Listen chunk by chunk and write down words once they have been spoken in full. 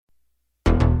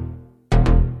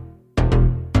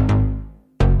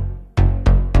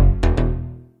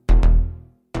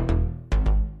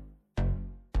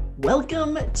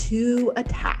Welcome to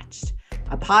Attached,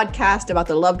 a podcast about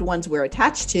the loved ones we're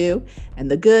attached to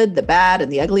and the good, the bad,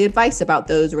 and the ugly advice about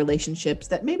those relationships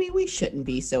that maybe we shouldn't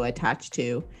be so attached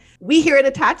to. We here at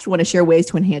Attached want to share ways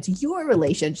to enhance your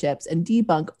relationships and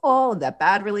debunk all of that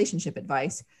bad relationship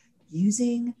advice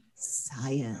using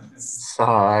science.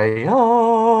 Science.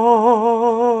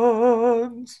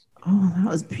 Oh, that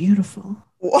was beautiful.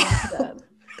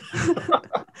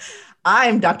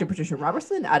 I'm Dr. Patricia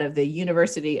Robertson out of the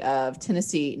University of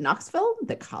Tennessee, Knoxville,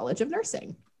 the College of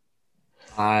Nursing.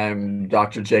 I'm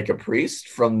Dr. Jacob Priest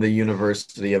from the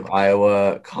University of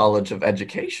Iowa College of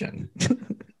Education.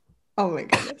 Oh my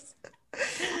goodness.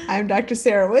 I'm Dr.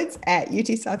 Sarah Woods at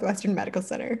UT Southwestern Medical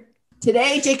Center.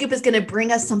 Today, Jacob is going to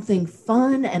bring us something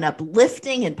fun and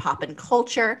uplifting in pop and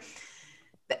culture.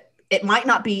 It might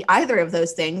not be either of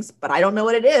those things, but I don't know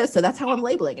what it is, so that's how I'm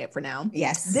labeling it for now.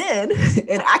 Yes. Then,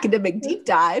 in Academic Deep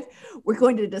Dive, we're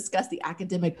going to discuss the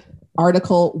academic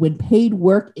article, When Paid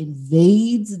Work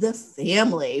Invades the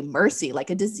Family, Mercy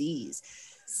Like a Disease,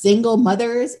 Single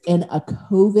Mothers in a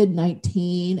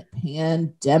COVID-19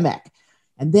 Pandemic.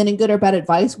 And then in Good or Bad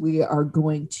Advice, we are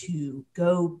going to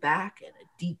go back in a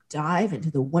deep dive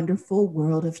into the wonderful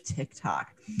world of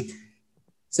TikTok.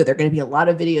 So there are going to be a lot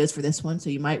of videos for this one. So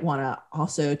you might want to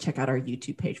also check out our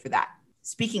YouTube page for that.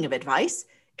 Speaking of advice,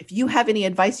 if you have any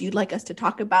advice you'd like us to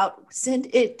talk about,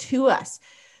 send it to us.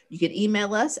 You can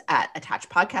email us at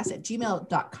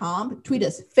attachedpodcast@gmail.com, tweet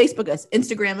us, Facebook us,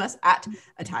 Instagram us at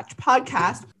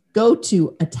attachedpodcast. Go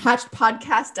to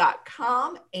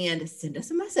attachedpodcast.com and send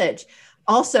us a message.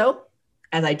 Also,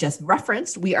 as I just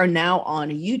referenced, we are now on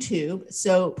YouTube.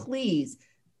 So please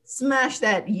smash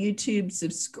that YouTube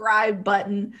subscribe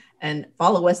button and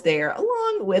follow us there,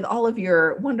 along with all of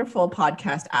your wonderful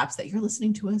podcast apps that you're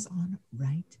listening to us on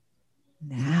right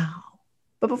now.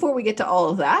 But before we get to all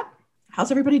of that,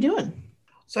 how's everybody doing?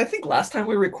 So I think last time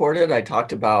we recorded, I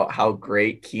talked about how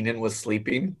great Keenan was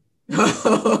sleeping.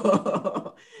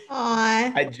 Aww.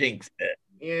 I jinxed it.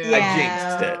 Yeah. I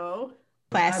jinxed it.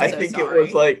 Classic. I think it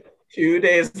was like 2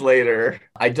 days later.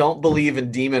 I don't believe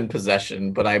in demon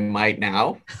possession, but I might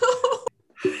now.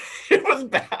 It was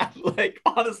bad. Like,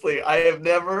 honestly, I have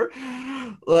never,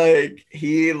 like,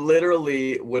 he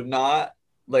literally would not,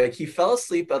 like, he fell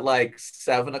asleep at like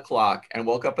 7 o'clock and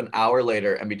woke up an hour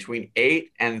later, and between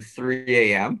 8 and 3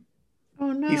 a.m.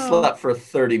 Oh no. He slept for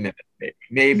 30 minutes,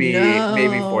 maybe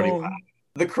 45.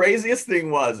 The craziest thing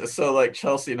was, so like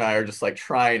Chelsea and I are just like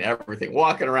trying everything,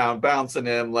 walking around, bouncing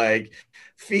him, like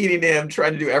feeding him,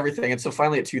 trying to do everything. And so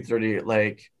finally at 2:30,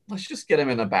 like, let's just get him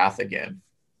in a bath again.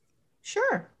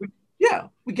 Sure. Yeah,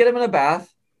 we get him in a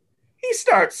bath. He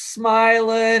starts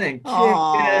smiling and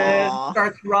kicking,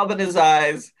 starts rubbing his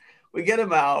eyes. We get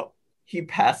him out. He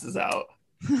passes out.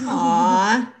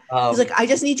 Aww. He's like, I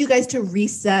just need you guys to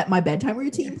reset my bedtime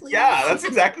routine, please. Yeah, that's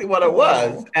exactly what it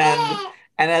was.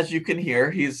 And as you can hear,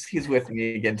 he's with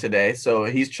me again today. So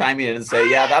he's chiming in and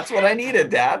saying, yeah, that's what I needed,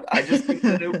 Dad. I just need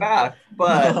a new bath.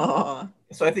 But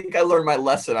so I think I learned my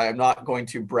lesson. I am not going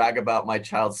to brag about my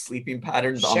child's sleeping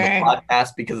patterns on the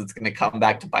podcast because it's going to come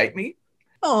back to bite me.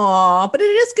 Oh, but it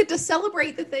is good to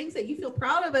celebrate the things that you feel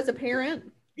proud of as a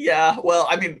parent. Yeah, well,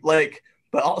 I mean, like,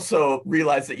 but also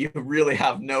realize that you really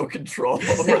have no control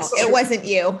over No, it wasn't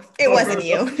you. It wasn't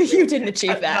you. You didn't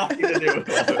achieve that. Nothing to do with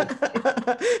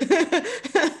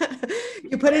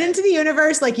You put it into the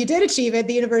universe, like you did achieve it.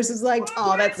 The universe was like,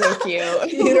 oh, that's so cute.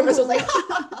 The universe was like,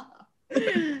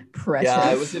 precious. Yeah,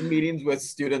 I was in meetings with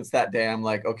students that day. I'm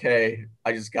like, okay,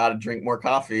 I just got to drink more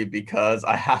coffee because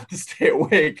I have to stay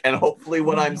awake. And hopefully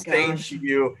what I'm saying to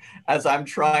you as I'm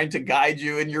trying to guide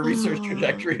you in your research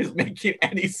trajectory is making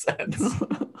any sense.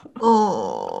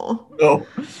 oh. So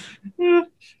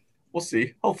we'll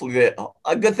see. Hopefully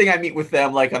a good thing I meet with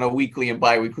them like on a weekly and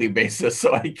bi-weekly basis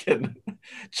so I can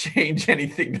change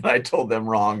anything that I told them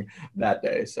wrong that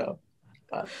day. So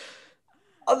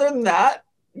other than that,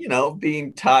 you know,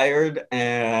 being tired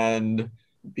and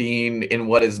being in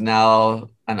what is now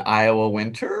an Iowa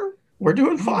winter, we're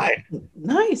doing fine.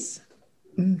 Nice.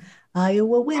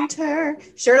 Iowa winter.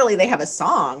 Surely they have a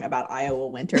song about Iowa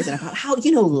winters and about how,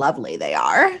 lovely they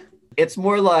are. It's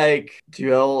more like, do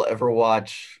y'all ever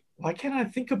watch, why can't I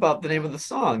think about the name of the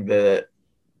song? The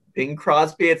Bing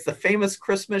Crosby, it's the famous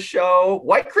Christmas show,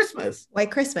 White Christmas.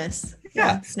 White Christmas.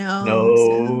 Yeah.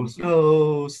 Snow.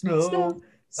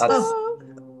 That's...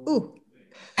 Ooh.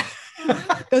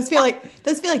 Those feel like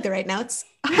the right notes.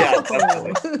 Yeah,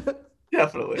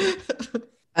 definitely.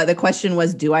 The question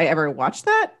was, do I ever watch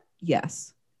that?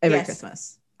 Yes. Every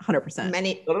Christmas.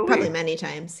 100%. Probably many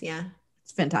times. Yeah.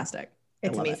 It's fantastic.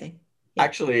 It's amazing. Yeah.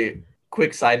 Actually,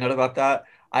 quick side note about that.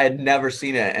 I had never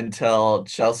seen it until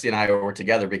Chelsea and I were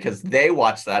together because they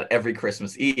watched that every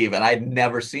Christmas Eve and I'd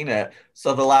never seen it.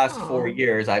 So the last 4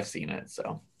 years I've seen it.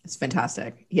 So it's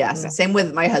fantastic. Yes. Same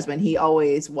with my husband. He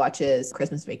always watches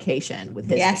Christmas Vacation with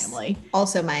his family.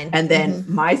 Also mine. And then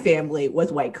my family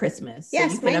was White Christmas.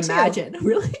 Yes, so you can imagine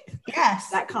really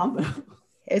that combo.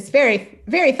 It's very,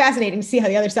 very fascinating to see how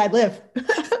the other side live.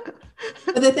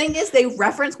 But the thing is, they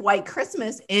reference White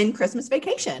Christmas in Christmas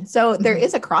Vacation. So there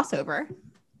is a crossover.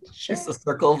 Sure. It's the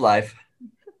circle of life.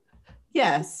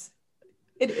 Yes,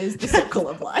 it is the circle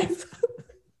of life.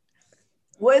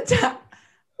 What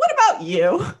about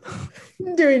you?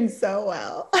 I'm doing so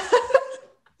well.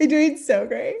 I'm doing so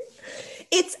great.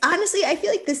 It's honestly, I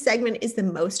feel like this segment is the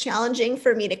most challenging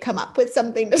for me to come up with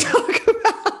something to talk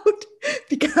about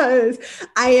because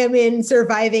I am in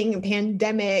surviving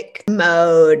pandemic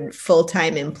mode,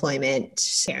 full-time employment,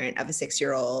 parent of a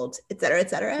 6-year-old, et cetera, et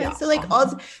cetera. Yeah. So like,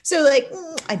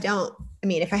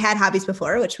 if I had hobbies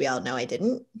before, which we all know I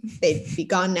didn't, they'd be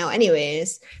gone now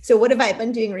anyways. So what have I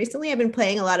been doing recently? I've been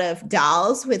playing a lot of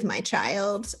dolls with my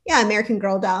child. Yeah, American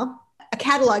Girl doll. A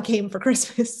catalog came for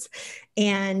Christmas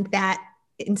and that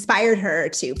inspired her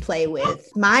to play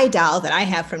with my doll that I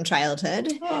have from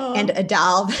childhood and a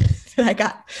doll that I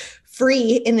got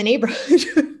free in the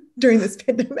neighborhood during this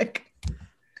pandemic.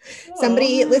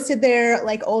 Somebody listed their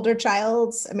like older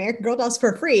child's American Girl dolls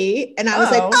for free. And I was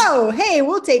like, oh, hey,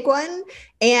 we'll take one.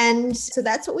 And so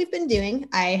that's what we've been doing.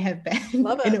 I have been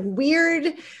in a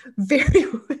weird, very,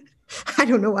 I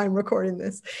don't know why I'm recording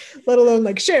this, let alone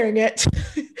like sharing it,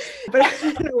 but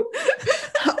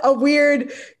a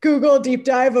weird Google deep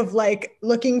dive of like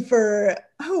looking for,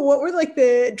 what were like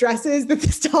the dresses that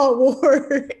this doll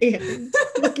wore and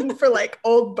looking for like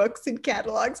old books and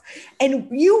catalogs. And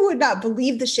you would not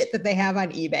believe the shit that they have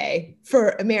on eBay for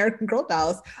American Girl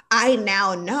dolls. I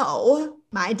now know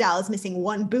my doll is missing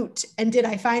one boot. And did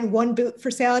I find one boot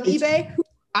for sale on eBay?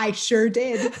 I sure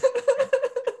did.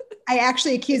 I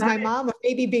actually accused my mom of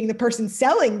maybe being the person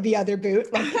selling the other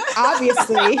boot. Like,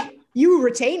 obviously, you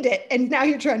retained it and now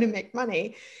you're trying to make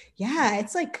money. Yeah,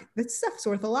 it's like, that stuff's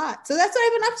worth a lot. So that's what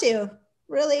I've been up to.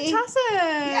 Really? Fantastic.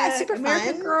 Yeah, super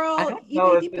American fun. Girl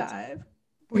eBay deep dive.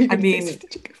 I mean,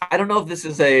 I don't know if this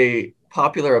is a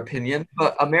popular opinion,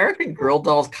 but American Girl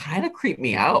dolls kind of creep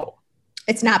me out.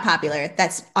 It's not popular.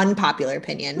 That's unpopular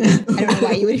opinion. I don't know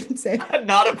why you would even say that.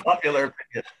 Not a popular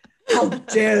opinion. How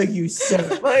dare you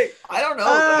say? Like, I don't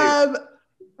know.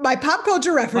 My pop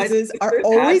culture references are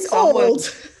always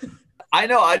old. I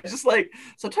know. I just like,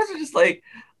 sometimes I'm just like,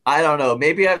 I don't know.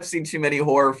 Maybe I've seen too many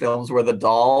horror films where the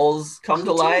dolls come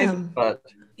to life, but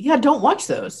yeah, don't watch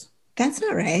those. That's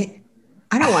not right.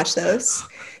 I don't watch those.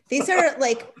 These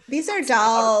are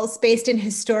dolls based in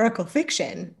historical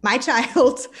fiction. My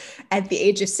child at the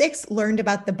age of 6 learned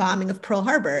about the bombing of Pearl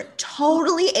Harbor.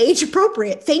 Totally age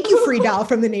appropriate. Thank you, free doll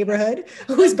from the neighborhood,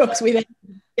 whose books we then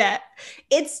get.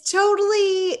 It's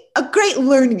totally a great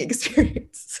learning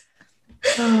experience.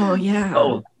 Oh, yeah.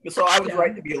 Oh, so I was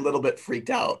right to be a little bit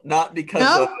freaked out, not because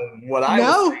of what I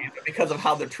was saying, but because of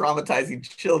how they're traumatizing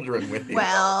children with you.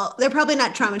 Well, they're probably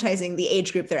not traumatizing the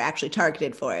age group they're actually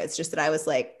targeted for. It's just that I was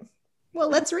like, well,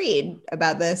 let's read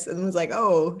about this. And was like,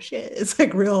 oh shit, it's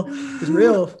like real. It's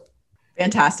real.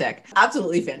 Fantastic.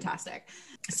 Absolutely fantastic.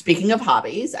 Speaking of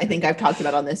hobbies, I think I've talked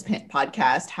about on this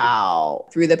podcast how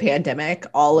through the pandemic,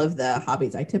 all of the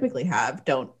hobbies I typically have,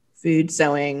 food,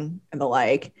 sewing, and the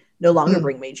like, no longer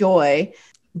bring me joy.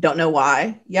 Don't know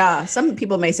why. Yeah. Some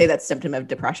people may say that's a symptom of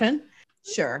depression.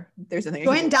 Sure. There's a thing.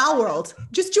 Join Doll World.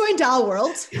 Just join Doll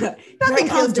World. Nothing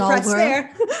feels depressed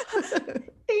there.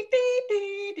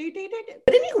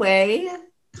 But anyway,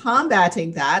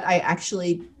 combating that, I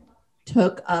actually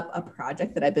took up a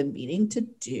project that I've been meaning to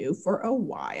do for a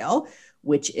while,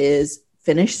 which is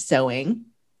finish sewing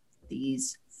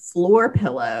these floor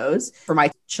pillows for my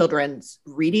children's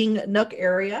reading nook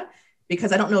area,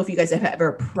 because I don't know if you guys have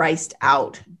ever priced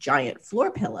out giant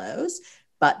floor pillows,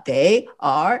 but they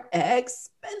are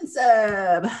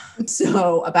expensive.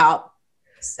 So about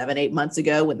 7-8 months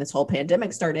ago, when this whole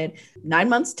pandemic started, 9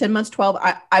 months, 10 months, 12,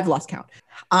 I've lost count.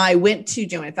 I went to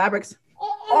Jo-Ann Fabrics,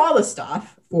 all the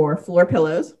stuff for floor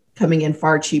pillows, coming in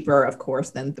far cheaper, of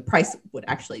course, than the price would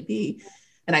actually be.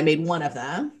 And I made one of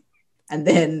them. And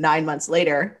then 9 months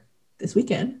later, this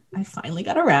weekend, I finally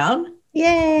got around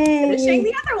finishing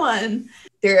the other one.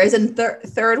 There is a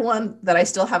third one that I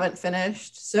still haven't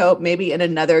finished. So maybe in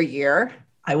another year,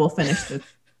 I will finish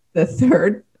the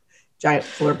third giant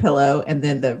floor pillow. And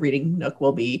then the reading nook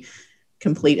will be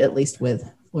complete, at least with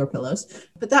floor pillows.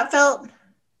 But that felt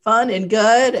fun and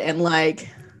good. And like,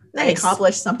 I Nice.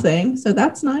 accomplished something. So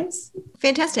that's nice.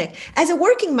 Fantastic. As a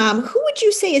working mom, who would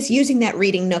you say is using that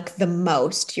reading nook the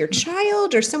most? Your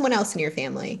child or someone else in your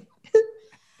family?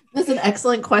 That's an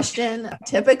excellent question.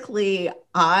 Typically,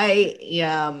 I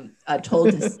am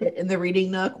told to sit in the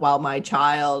reading nook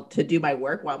to do my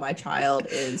work while my child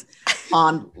is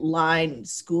online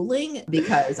schooling,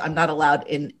 because I'm not allowed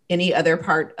in any other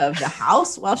part of the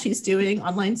house while she's doing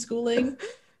online schooling.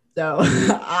 So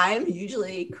I'm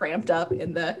usually cramped up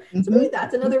in the. So maybe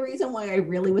that's another reason why I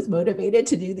really was motivated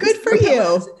to do this. Good for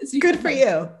you. Good for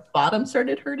you. Bottom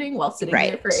started hurting while sitting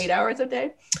there Right. for 8 hours a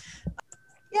day.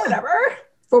 Yeah. Whatever.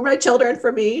 For my children,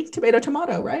 for me,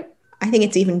 tomato, right? I think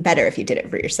it's even better if you did it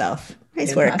for yourself.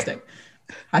 Nice Fantastic. work.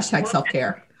 Hashtag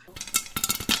self-care.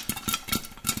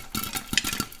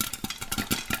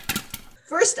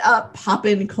 First up,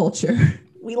 pop-in culture.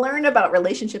 We learn about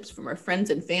relationships from our friends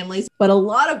and families, but a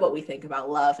lot of what we think about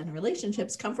love and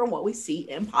relationships come from what we see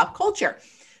in pop culture.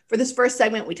 For this first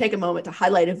segment, we take a moment to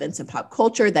highlight events in pop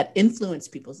culture that influence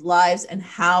people's lives and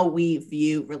how we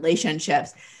view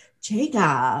relationships.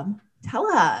 Jacob, tell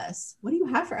us, what do you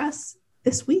have for us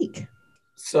this week?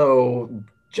 So,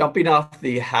 jumping off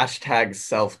the hashtag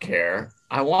self-care,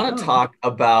 I want to talk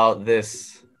about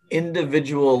this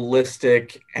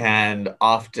individualistic and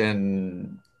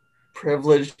often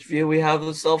privileged view we have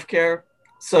of self-care.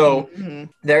 So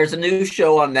there's a new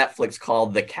show on Netflix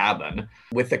called The Cabin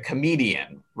with a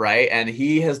comedian, right? And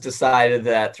he has decided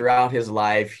that throughout his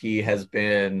life, he has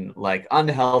been like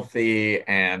unhealthy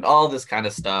and all this kind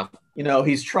of stuff. You know,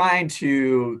 he's trying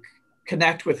to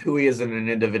connect with who he is in an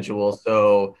individual.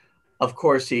 So of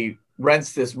course he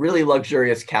rents this really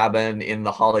luxurious cabin in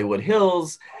the Hollywood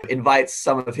Hills, invites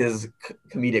some of his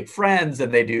comedic friends,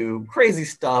 and they do crazy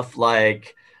stuff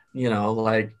like, you know,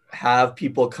 like have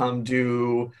people come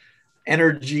do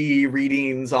energy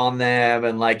readings on them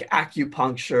and like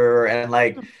acupuncture and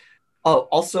like, oh,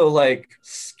 also like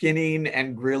skinning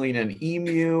and grilling an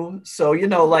emu. So, you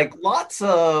know, like lots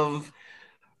of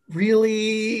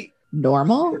really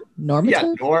normative.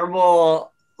 Yeah, normal.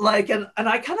 Like, and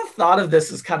I kind of thought of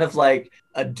this as kind of like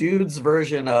a dude's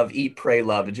version of Eat, Pray,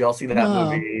 Love. Did you all see that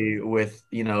movie with,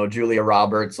 you know, Julia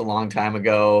Roberts a long time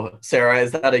ago? Sarah,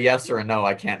 is that a yes or a no?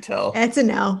 I can't tell. It's a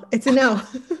no. It's a no.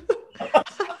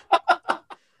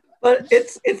 But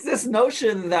it's this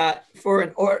notion that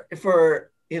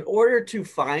in order to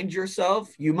find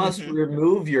yourself, you must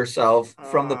remove yourself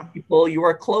from the people you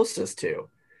are closest to.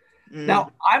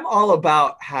 Now, I'm all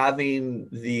about having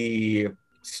the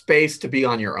space to be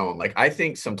on your own. Like, I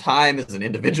think some time as an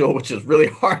individual, which is really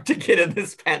hard to get in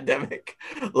this pandemic,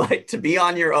 like to be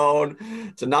on your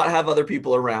own, to not have other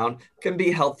people around, can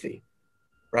be healthy,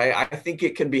 right? I think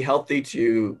it can be healthy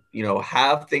to, you know,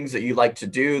 have things that you like to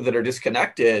do that are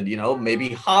disconnected, you know, maybe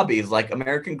hobbies like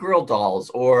American Girl dolls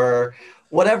or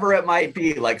whatever it might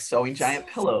be, like sewing giant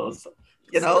pillows.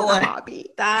 You know, like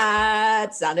hobby.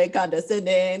 That sounded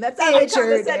condescending. That sounded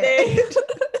condescending.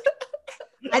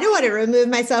 I don't want to remove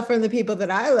myself from the people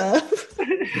that I love.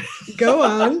 Go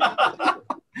on.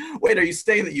 Wait, are you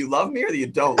saying that you love me or that you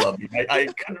don't love me? I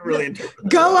kind of really interpret.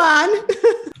 Go on.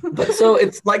 But so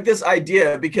it's like this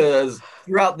idea, because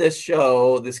throughout this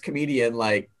show, this comedian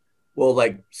will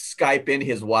like Skype in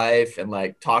his wife and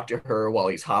like talk to her while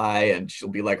he's high, and she'll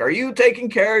be like, are you taking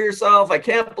care of yourself? I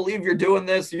can't believe you're doing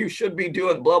this. You should be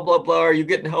doing blah, blah, blah. Are you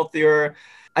getting healthier?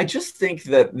 I just think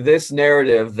that this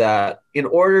narrative that in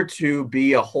order to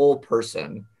be a whole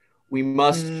person, we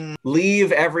must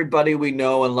leave everybody we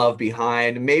know and love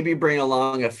behind, maybe bring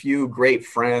along a few great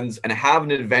friends and have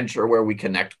an adventure where we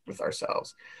connect with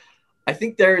ourselves. I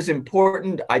think there's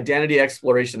important identity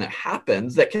exploration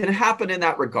that can happen in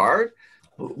that regard.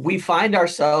 We find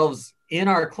ourselves in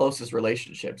our closest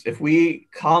relationships. If we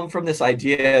come from this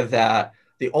idea that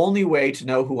the only way to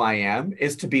know who I am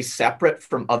is to be separate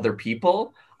from other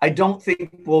people, I don't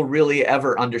think we'll really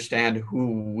ever understand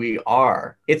who we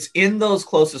are. It's in those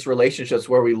closest relationships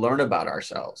where we learn about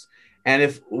ourselves. And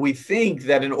if we think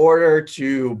that in order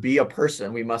to be a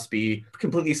person, we must be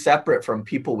completely separate from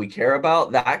people we care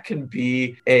about, that can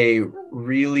be a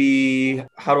really,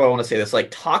 how do I want to say this,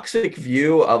 like toxic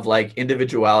view of like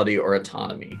individuality or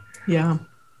autonomy. Yeah.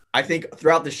 I think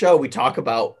throughout the show, we talk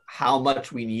about how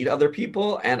much we need other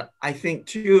people. And I think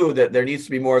too, that there needs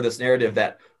to be more of this narrative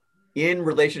that in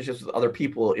relationships with other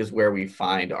people is where we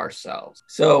find ourselves.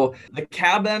 So The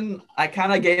Cabin, I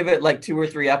kind of gave it like 2 or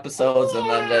 3 episodes and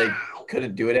then they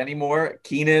couldn't do it anymore.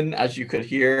 Keenan, as you could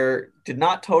hear, did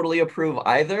not totally approve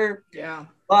either. Yeah.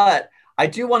 But I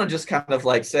do want to just kind of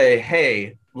like say,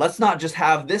 hey, let's not just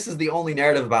have this is the only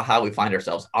narrative about how we find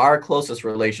ourselves. Our closest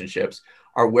relationships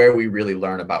are where we really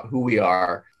learn about who we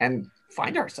are. And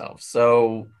find ourselves.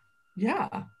 So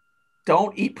yeah,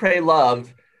 don't eat, pray,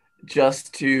 love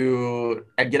just to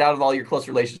and get out of all your close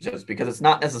relationships, because it's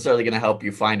not necessarily going to help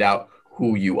you find out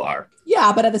who you are.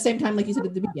 Yeah, but at the same time, like you said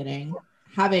at the beginning,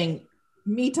 having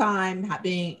me time,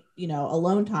 having,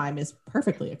 alone time is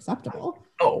perfectly acceptable.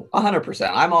 Oh,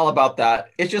 100%. I'm all about that.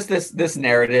 It's just this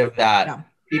narrative that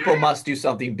people must do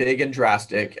something big and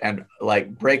drastic and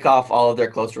like break off all of their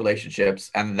close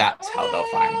relationships, and that's how they'll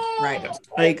find. Right.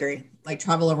 I agree. Like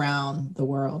travel around the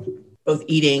world, both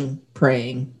eating,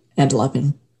 praying, and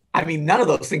loving. I mean, none of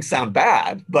those things sound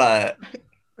bad, but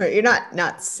right, you're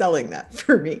not selling that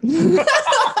for me.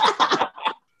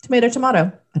 Tomato,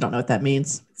 tomato. I don't know what that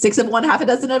means. 6 of one, half a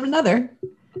dozen of another.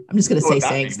 I'm just going to say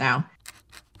sayings now.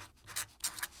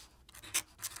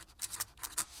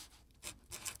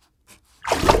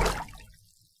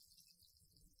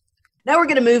 Now we're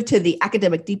going to move to the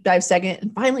academic deep dive segment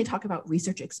and finally talk about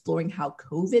research exploring how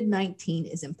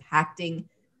COVID-19 is impacting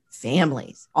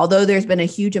families. Although there's been a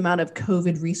huge amount of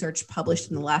COVID research published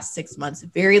in the last 6 months,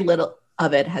 very little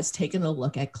of it has taken a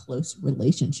look at close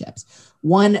relationships.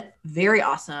 One very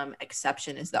awesome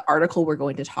exception is the article we're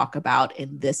going to talk about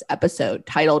in this episode,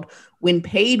 titled "When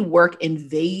Paid Work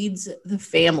Invades the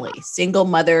Family: Single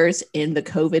Mothers in the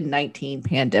COVID-19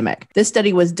 Pandemic." This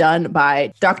study was done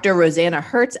by Dr. Rosanna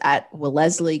Hertz at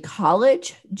Wellesley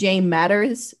College, Jane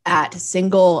Matters at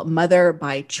Single Mother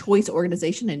by Choice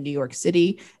organization in New York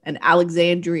City, and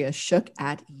Alexandria Shook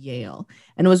at Yale,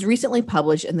 and was recently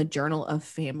published in the Journal of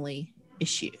Family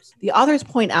Issues. The authors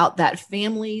point out that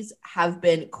families have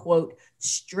been, quote,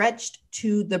 stretched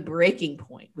to the breaking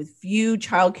point with few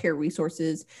childcare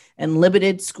resources and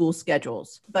limited school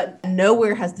schedules. But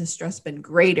nowhere has the stress been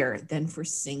greater than for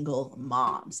single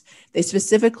moms. They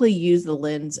specifically use the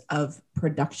lens of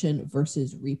production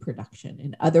versus reproduction.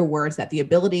 In other words, that the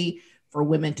ability for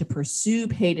women to pursue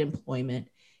paid employment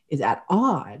is at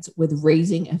odds with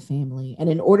raising a family. And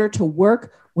in order to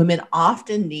work, women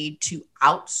often need to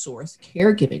outsource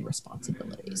caregiving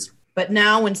responsibilities. But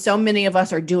now, when so many of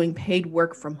us are doing paid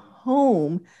work from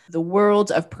home, the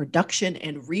worlds of production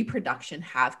and reproduction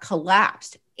have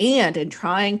collapsed. And in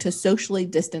trying to socially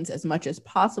distance as much as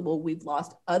possible, we've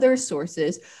lost other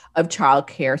sources of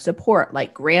childcare support,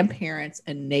 like grandparents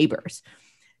and neighbors.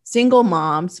 Single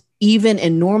moms, even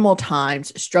in normal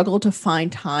times, struggle to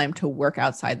find time to work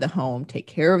outside the home, take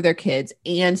care of their kids,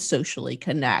 and socially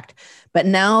connect. But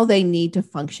now they need to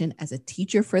function as a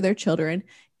teacher for their children,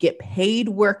 get paid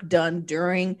work done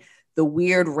during the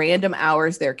weird random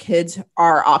hours their kids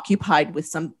are occupied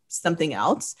with something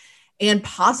else, and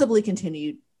possibly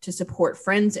continue to support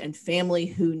friends and family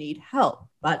who need help,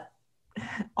 but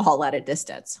all at a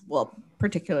distance. Well,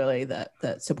 particularly the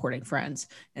supporting friends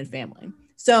and family.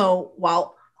 So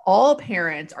while all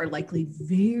parents are likely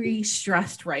very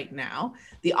stressed right now,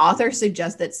 the author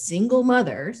suggests that single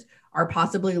mothers are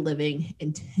possibly living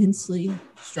intensely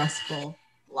stressful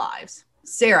lives.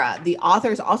 Sarah, the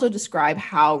authors also describe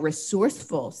how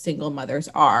resourceful single mothers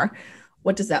are.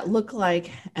 What does that look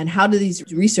like? And how do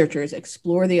these researchers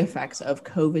explore the effects of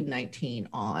COVID-19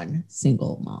 on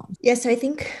single moms? Yes, so I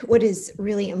think what is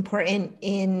really important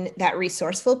in that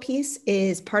resourceful piece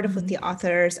is part of what the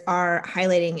authors are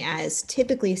highlighting as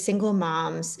typically single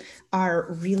moms are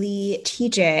really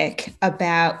strategic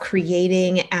about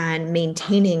creating and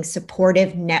maintaining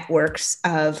supportive networks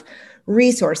of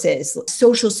resources,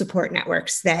 social support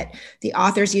networks, that the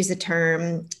authors use the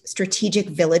term strategic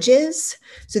villages.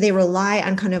 So they rely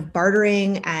on kind of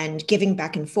bartering and giving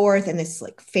back and forth and this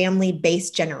like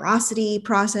family-based generosity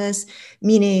process,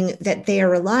 meaning that they are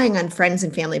relying on friends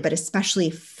and family, but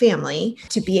especially family,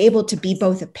 to be able to be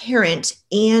both a parent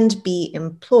and be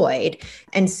employed.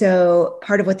 And so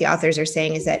part of what the authors are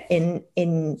saying is that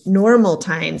in normal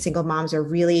times, single moms are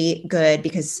really good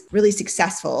because really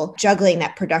successful juggling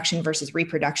that production versus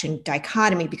reproduction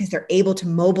dichotomy, because they're able to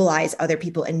mobilize other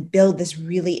people and build this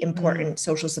really important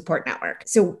social support network.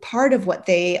 So part of what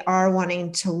they are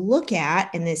wanting to look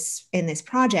at in this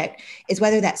project is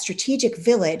whether that strategic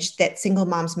village that single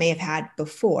moms may have had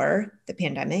before the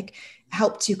pandemic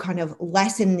help to kind of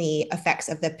lessen the effects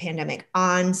of the pandemic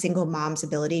on single moms'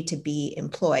 ability to be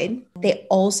employed. They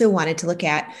also wanted to look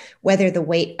at whether the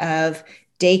weight of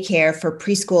daycare for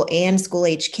preschool and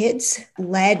school-age kids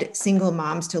led single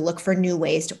moms to look for new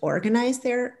ways to organize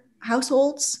their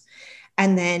households.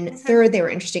 And then third, they were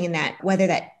interested in that whether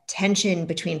that tension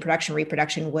between production and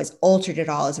reproduction was altered at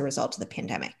all as a result of the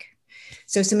pandemic.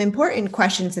 So some important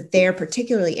questions that they're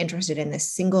particularly interested in this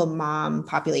single mom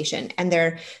population. And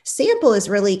their sample is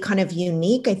really kind of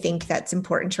unique. I think that's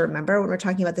important to remember when we're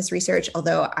talking about this research,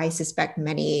 although I suspect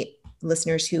many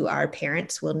listeners who are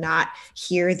parents will not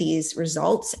hear these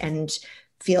results and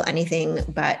feel anything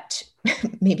but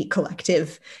maybe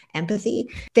collective empathy.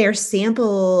 Their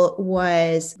sample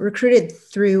was recruited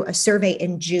through a survey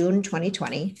in June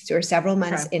 2020. So we're several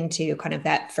months into kind of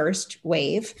that first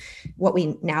wave, what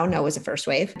we now know is a first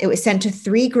wave. It was sent to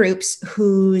 3 groups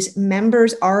whose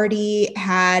members already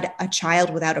had a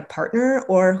child without a partner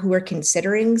or who were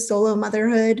considering solo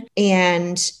motherhood.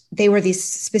 And they were these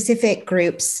specific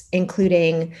groups,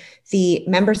 including the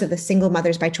members of the Single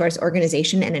Mothers by Choice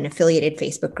organization and an affiliated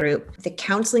Facebook group, the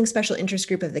Counseling Special Interest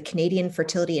Group of the Canadian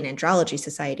Fertility and Andrology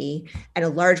Society, and a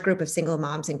large group of single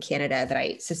moms in Canada that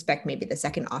I suspect maybe the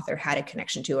second author had a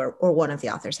connection to, or one of the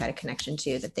authors had a connection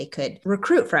to, that they could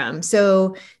recruit from.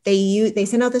 So they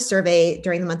sent out the survey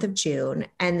during the month of June,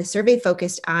 and the survey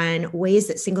focused on ways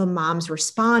that single moms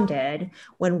responded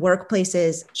when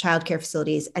workplaces, childcare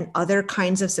facilities, and other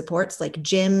kinds of supports like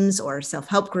gyms or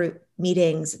self-help group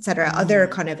meetings, et cetera, other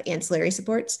kind of ancillary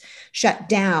supports shut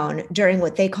down during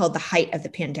what they called the height of the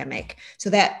pandemic.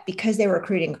 So that because they were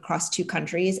recruiting across 2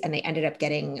 countries and they ended up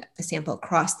getting a sample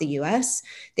across the US,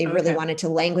 they really wanted to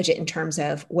language it in terms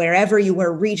of wherever you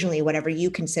were regionally, whatever you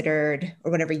considered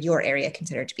or whatever your area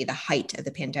considered to be the height of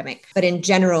the pandemic. But in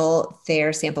general,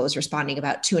 their sample was responding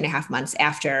about 2.5 months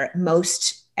after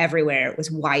most everywhere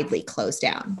was widely closed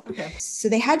down. So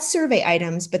they had survey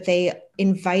items, but they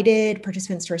invited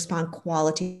participants to respond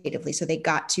qualitatively. So they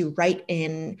got to write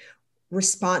in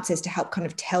responses to help kind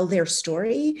of tell their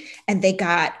story. And they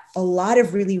got a lot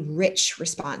of really rich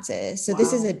responses. So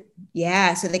this is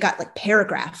so they got like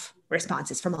paragraph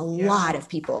responses from a lot of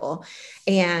people.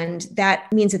 And that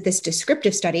means that this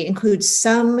descriptive study includes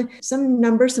some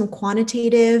numbers, some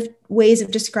quantitative ways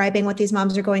of describing what these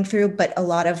moms are going through, but a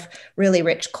lot of really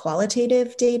rich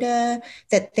qualitative data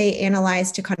that they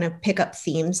analyzed to kind of pick up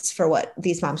themes for what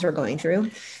these moms are going through.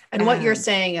 And what you're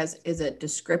saying is a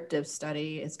descriptive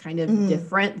study is kind of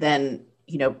different than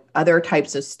other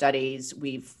types of studies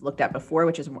we've looked at before,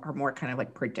 which are more kind of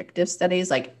like predictive studies,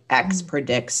 like X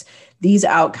predicts these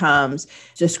outcomes.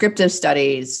 Descriptive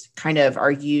studies kind of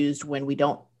are used when we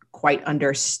don't quite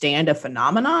understand a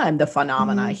phenomena. And the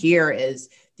phenomena here is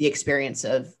the experience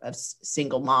of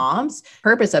single moms.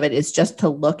 Purpose of it is just to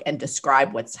look and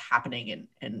describe what's happening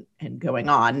and going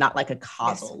on, not like a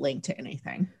causal link to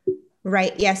anything.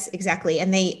 Right. Yes, exactly.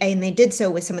 And they did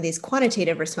so with some of these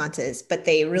quantitative responses, but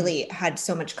they really had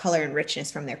so much color and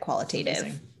richness from their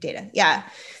qualitative data. Yeah.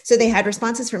 So they had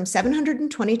responses from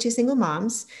 722 single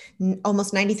moms.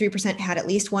 Almost 93% had at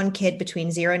least one kid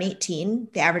between 0 and 18.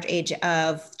 The average age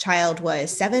of child was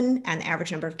 7, and the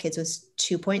average number of kids was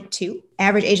 2.2.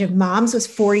 Average age of moms was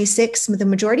 46. The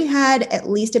majority had at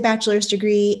least a bachelor's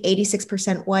degree,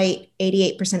 86% white,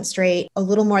 88% straight. A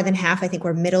little more than half, I think,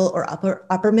 were middle or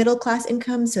upper middle class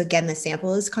income. So again, the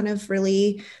sample is kind of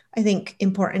really, I think,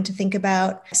 important to think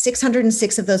about.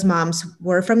 606 of those moms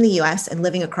were from the US and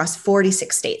living across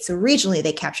 46 states. So regionally,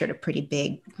 they captured a pretty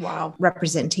big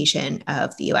representation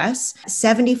of the US.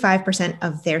 75%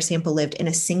 of their sample lived in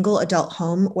a single adult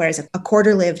home, whereas a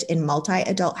quarter lived in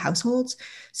multi-adult households.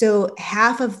 So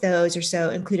half of those or so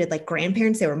included like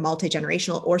grandparents. They were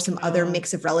multi-generational, or some other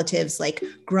mix of relatives, like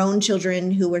grown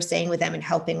children who were staying with them and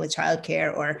helping with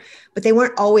childcare, but they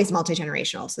weren't always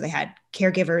multi-generational. So they had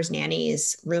caregivers,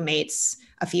 nannies, roommates.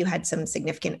 A few had some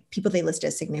significant people they listed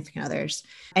as significant others.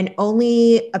 And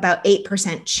only about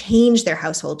 8% changed their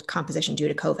household composition due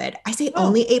to COVID. I say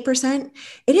only 8%.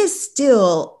 It's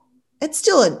still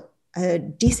a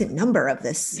decent number of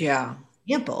this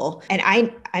sample. And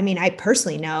I mean, I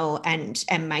personally know and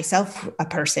am myself a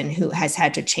person who has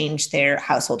had to change their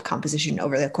household composition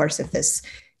over the course of this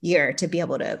year to be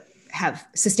able to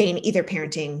sustain either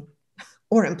parenting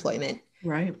or employment.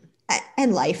 Right.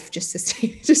 And life, just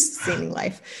sustaining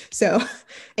life. So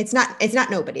it's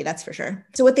not nobody, that's for sure.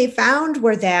 So what they found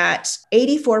were that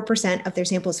 84% of their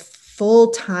samples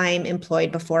full-time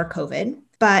employed before COVID,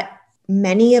 but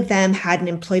many of them had an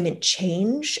employment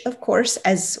change, of course,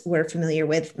 as we're familiar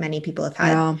with, many people have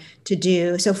had to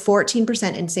do. So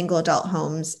 14% in single adult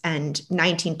homes and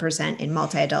 19% in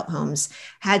multi-adult homes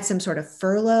had some sort of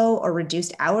furlough or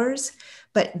reduced hours.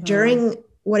 But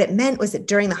what it meant was that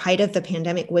during the height of the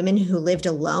pandemic, women who lived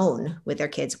alone with their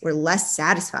kids were less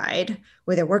satisfied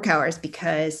with their work hours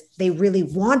because they really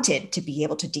wanted to be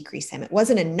able to decrease them. It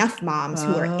wasn't enough moms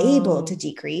who were able to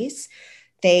decrease.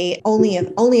 Only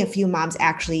a few moms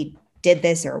actually did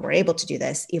this or were able to do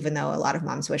this, even though a lot of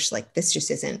moms wish like this just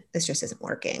isn't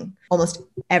working. Almost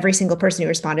every single person who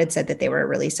responded said that they were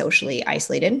really socially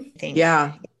isolated.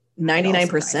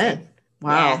 99%.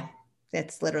 Wow. Yeah,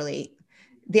 that's literally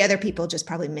The other people just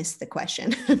probably missed the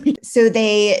question. So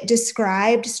they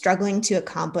described struggling to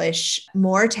accomplish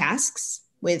more tasks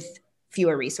with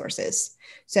fewer resources.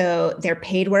 So their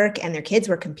paid work and their kids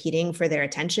were competing for their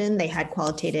attention. They had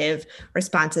qualitative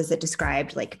responses that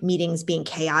described like meetings being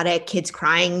chaotic, kids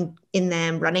crying in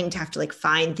them, running to have to like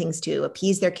find things to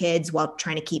appease their kids while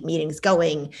trying to keep meetings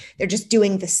going. They're just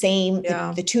doing the same,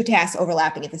 the two tasks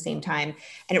overlapping at the same time.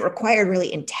 And it required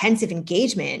really intensive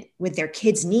engagement with their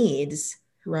kids' needs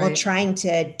while trying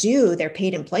to do their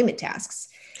paid employment tasks.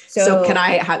 So can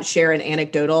I share an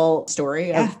anecdotal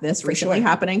story of this recently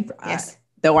happening? Yes.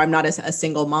 Though I'm not a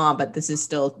single mom, but this is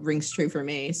still rings true for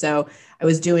me. So I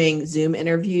was doing Zoom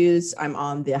interviews. I'm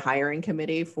on the hiring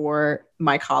committee for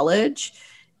my college,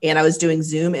 and I was doing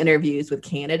Zoom interviews with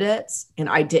candidates, and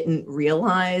I didn't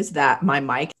realize that my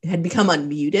mic had become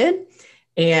unmuted.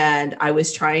 And I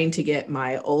was trying to get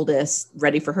my oldest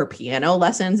ready for her piano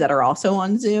lessons that are also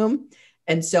on Zoom.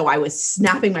 And so I was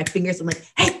snapping my fingers. I'm like,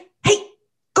 hey,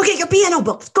 go get your piano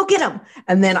books. Go get them.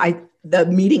 And then the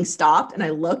meeting stopped, and I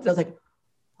looked, and I was like,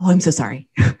 oh, I'm so sorry.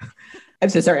 I'm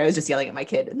so sorry. I was just yelling at my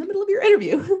kid in the middle of your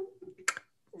interview.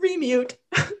 Remute.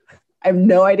 I have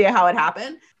no idea how it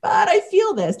happened, but I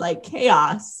feel this like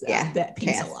chaos. That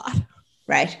piece a lot.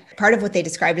 Right. Part of what they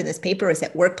described in this paper is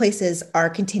that workplaces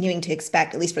are continuing to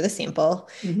expect, at least for the sample,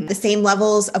 the same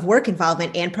levels of work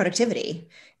involvement and productivity.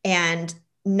 And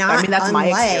that's my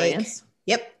experience.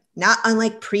 Yep. Not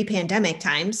unlike pre-pandemic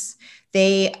times,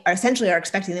 they are essentially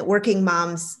expecting that working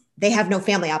moms, they have no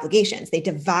family obligations. They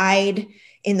divide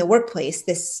in the workplace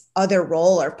this other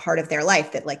role or part of their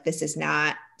life that like, this is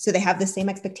not, so they have the same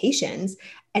expectations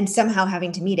and somehow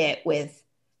having to meet it with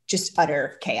just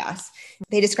utter chaos.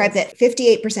 They described that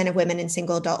 58% of women in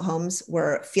single adult homes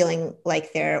were feeling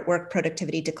like their work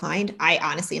productivity declined. I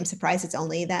honestly am surprised it's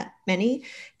only that many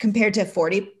compared to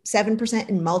 47%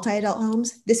 in multi-adult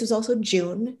homes. This was also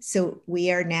June. So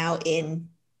we are now in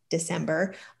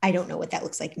December. I don't know what that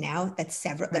looks like now. That's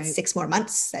 6 more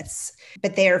months.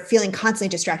 But they're feeling constantly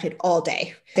distracted all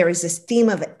day. There is this theme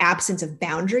of absence of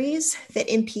boundaries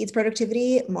that impedes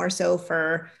productivity, more so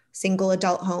for single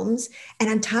adult homes. And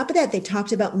on top of that, they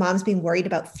talked about moms being worried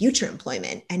about future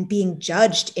employment and being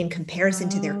judged in comparison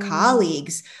to their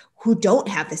colleagues who don't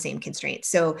have the same constraints.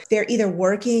 So they're either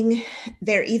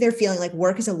feeling like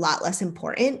work is a lot less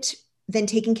important than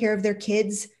taking care of their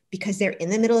kids because they're in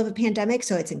the middle of a pandemic.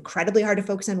 So it's incredibly hard to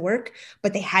focus on work,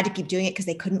 but they had to keep doing it because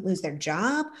they couldn't lose their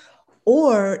job,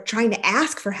 or trying to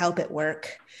ask for help at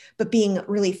work, but being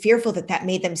really fearful that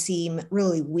made them seem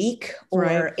really weak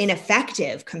or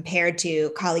ineffective compared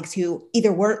to colleagues who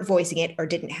either weren't voicing it or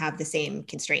didn't have the same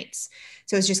constraints.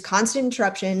 So it's just constant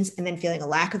interruptions and then feeling a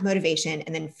lack of motivation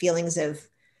and then feelings of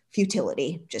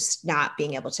futility, just not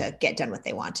being able to get done what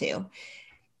they want to.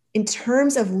 In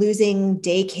terms of losing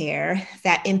daycare,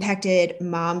 that impacted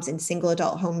moms in single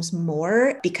adult homes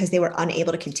more because they were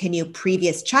unable to continue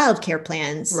previous childcare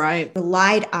plans,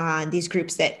 relied on these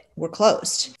groups that were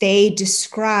closed.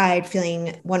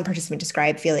 One participant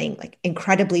described feeling like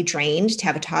incredibly drained to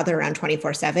have a toddler around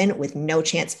 24/7 with no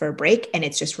chance for a break. And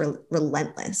it's just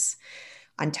relentless.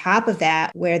 On top of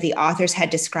that, where the authors had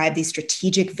described these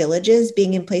strategic villages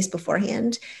being in place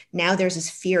beforehand, now there's this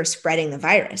fear of spreading the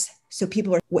virus. So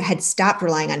people had stopped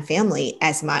relying on family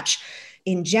as much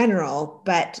in general,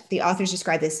 but the authors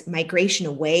describe this migration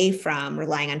away from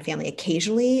relying on family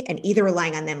occasionally and either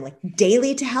relying on them like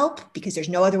daily to help because there's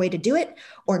no other way to do it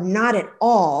or not at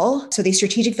all. So these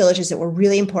strategic villages that were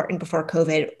really important before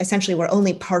COVID essentially were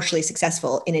only partially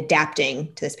successful in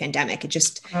adapting to this pandemic. It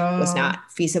just was not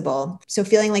feasible. So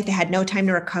feeling like they had no time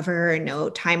to recover, no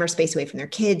time or space away from their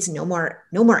kids, no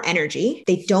more energy.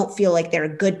 They don't feel like they're a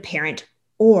good parent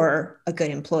or a good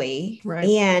employee.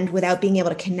 And without being able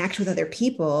to connect with other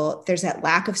people, there's that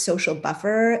lack of social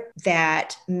buffer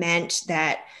that meant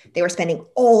that they were spending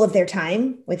all of their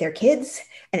time with their kids.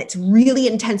 And it's really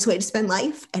intense way to spend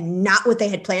life and not what they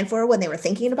had planned for when they were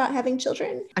thinking about having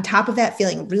children. On top of that,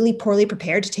 feeling really poorly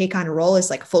prepared to take on a role as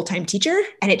like a full-time teacher.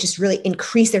 And it just really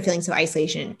increased their feelings of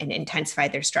isolation and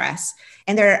intensified their stress.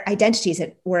 And their identities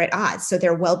were at odds. So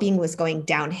their well-being was going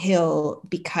downhill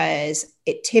because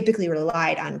it typically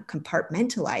relied on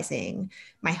compartmentalizing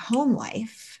my home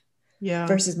life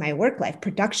versus my work life.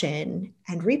 Production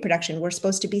and reproduction were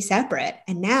supposed to be separate.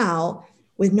 And now,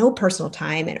 with no personal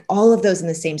time and all of those in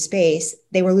the same space,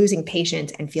 they were losing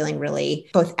patience and feeling really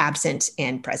both absent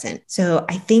and present. So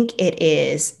I think it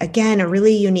is, again, a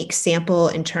really unique sample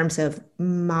in terms of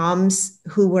moms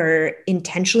who were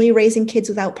intentionally raising kids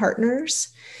without partners.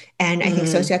 And I think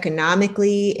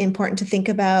socioeconomically important to think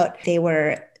about. They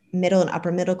were middle and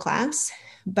upper middle class.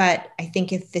 But I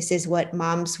think if this is what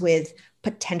moms with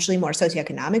potentially more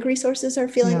socioeconomic resources are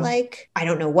feeling like. I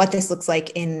don't know what this looks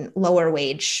like in lower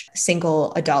wage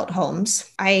single adult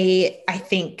homes. I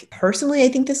think personally, I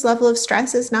think this level of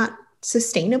stress is not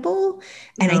sustainable.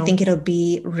 And I think it'll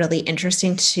be really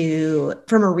interesting to,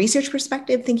 from a research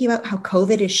perspective, thinking about how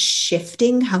COVID is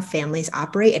shifting how families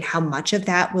operate and how much of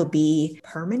that will be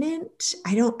permanent.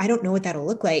 I don't know what that'll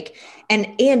look like. And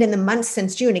in the months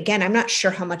since June, again, I'm not sure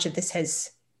how much of this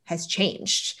has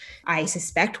changed. I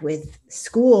suspect with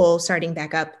school starting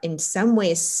back up, in some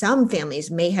ways, some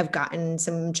families may have gotten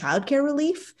some childcare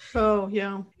relief. Oh,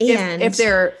 yeah. And if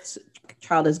their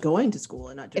child is going to school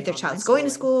and not doing if their child's going to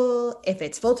school, if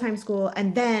it's full-time school,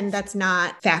 and then that's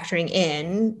not factoring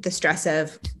in the stress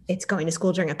of it's going to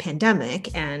school during a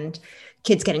pandemic and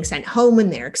kids getting sent home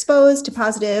when they're exposed to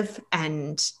positive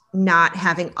and not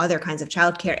having other kinds of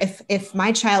childcare. If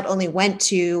my child only went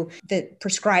to the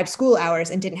prescribed school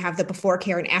hours and didn't have the before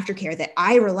care and after care that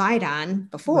I relied on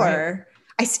before,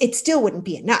 it still wouldn't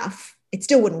be enough. It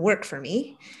still wouldn't work for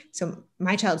me. So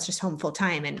my child's just home full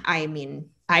time. And I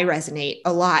resonate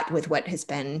a lot with what has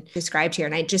been described here.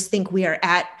 And I just think we are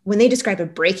at, when they describe a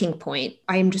breaking point,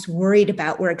 I'm just worried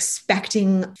about, we're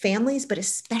expecting families, but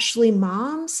especially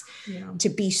moms, to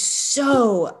be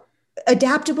so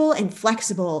adaptable and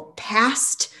flexible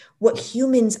past what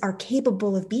humans are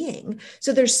capable of being.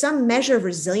 So there's some measure of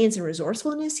resilience and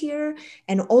resourcefulness here.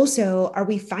 And also, are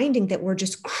we finding that we're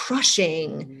just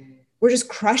crushing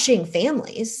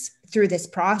families through this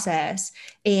process,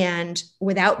 and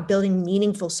without building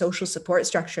meaningful social support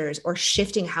structures or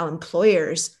shifting how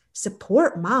employers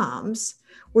support moms,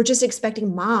 we're just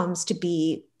expecting moms to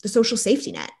be the social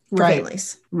safety net for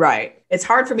families. Right. It's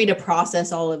hard for me to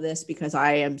process all of this because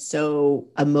I am so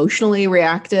emotionally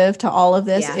reactive to all of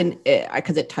this, and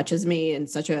because it touches me in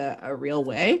such a real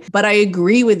way. But I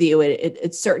agree with you.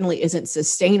 It certainly isn't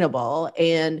sustainable.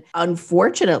 And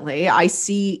unfortunately, I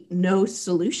see no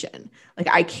solution. Like,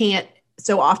 I can't,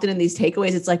 so often in these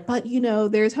takeaways, it's like, but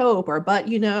there's hope, or but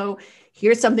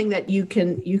here's something that you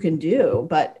can do.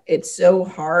 But it's so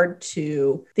hard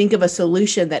to think of a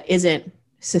solution that isn't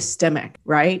systemic,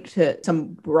 right? To some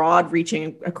broad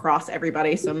reaching across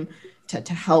everybody,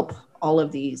 to help all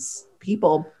of these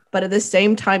people. But at the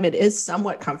same time, it is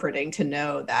somewhat comforting to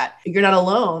know that you're not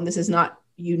alone. This is not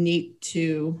unique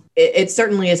to, it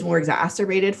certainly is more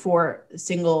exacerbated for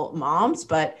single moms,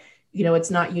 but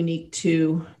it's not unique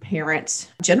to parents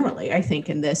generally, I think,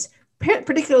 in this,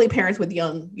 particularly parents with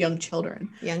young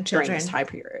children during this time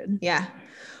period. Yeah.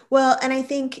 Well, and I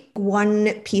think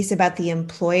one piece about the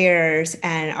employers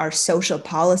and our social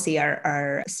policy,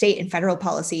 our state and federal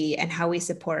policy, and how we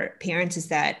support parents is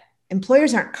that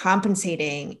employers aren't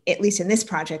compensating, at least in this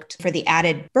project, for the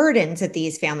added burdens that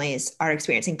these families are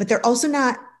experiencing, but they're also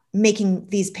not making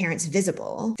these parents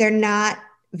visible. They're not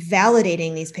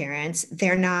validating these parents.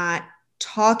 They're not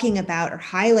talking about or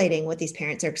highlighting what these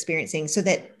parents are experiencing, so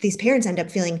that these parents end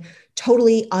up feeling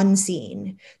totally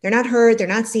unseen. They're not heard. They're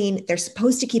not seen. They're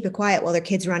supposed to keep it quiet while their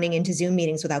kid's running into Zoom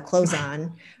meetings without clothes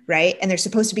on, right? And they're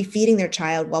supposed to be feeding their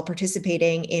child while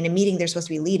participating in a meeting they're supposed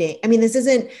to be leading. I mean, this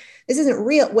isn't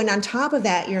real. When on top of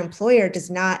that, your employer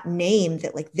does not name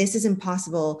that, like, this is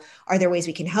impossible. Are there ways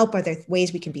we can help? Are there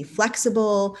ways we can be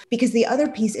flexible? Because the other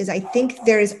piece is, I think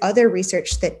there is other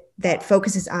research that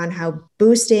focuses on how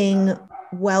boosting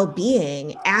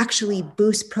well-being actually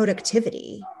boosts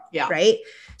productivity. Yeah. Right.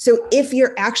 So if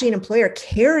you're actually an employer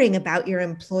caring about your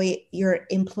employees'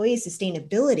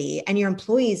 sustainability and your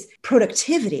employees'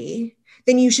 productivity,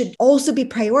 then you should also be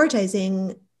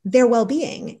prioritizing their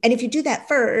well-being. And if you do that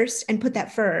first and put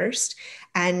that first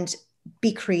and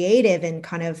be creative in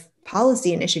kind of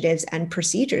policy initiatives and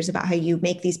procedures about how you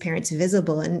make these parents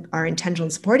visible and are intentional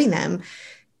in supporting them,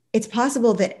 it's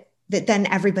possible that then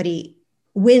everybody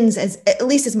wins at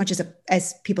least as much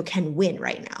as people can win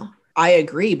right now. I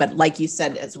agree. But like you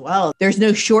said as well, there's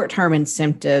no short-term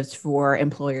incentives for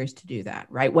employers to do that,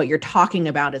 right? What you're talking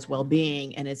about is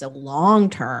well-being, and is a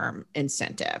long-term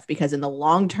incentive, because in the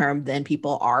long term, then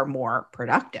people are more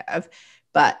productive.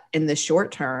 But in the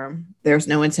short term, there's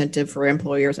no incentive for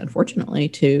employers, unfortunately,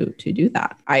 to do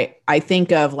that. I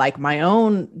think of like my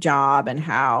own job and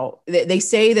how they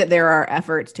say that there are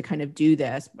efforts to kind of do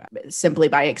this simply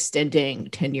by extending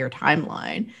 10-year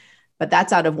timeline. But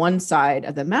that's out of one side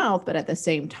of the mouth. But at the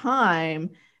same time,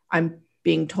 I'm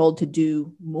being told to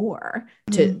do more,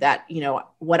 that,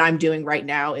 what I'm doing right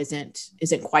now isn't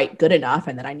quite good enough.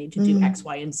 And that I need to do X,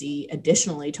 Y, and Z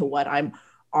additionally to what I'm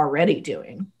already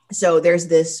doing. So there's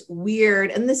this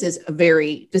weird, and this is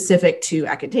very specific to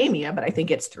academia, but I think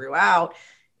it's throughout,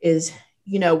 is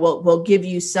we'll give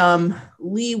you some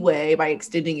leeway by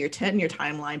extending your tenure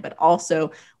timeline, but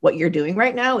also what you're doing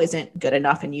right now isn't good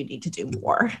enough and you need to do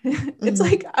more. It's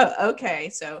like, oh, okay.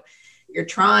 So you're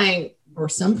trying, or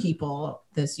some people,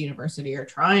 this university are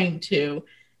trying to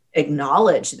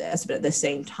acknowledge this, but at the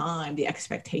same time, the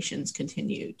expectations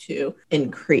continue to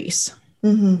increase.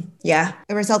 Yeah,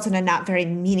 it results in a not very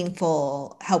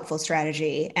meaningful, helpful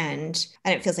strategy, and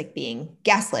it feels like being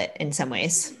gaslit in some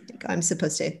ways. Like, I'm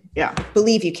supposed to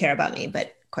believe you care about me,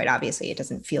 but quite obviously it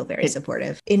doesn't feel very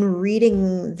supportive. In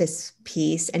reading this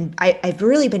piece, and I've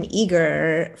really been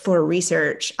eager for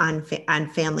research on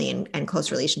family and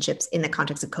close relationships in the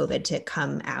context of COVID to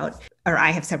come out, or I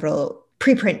have several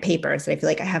preprint papers that I feel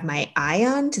like I have my eye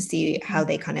on to see how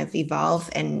they kind of evolve,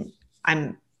 and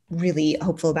I'm really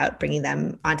hopeful about bringing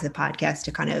them onto the podcast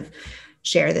to kind of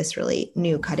share this really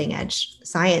new cutting edge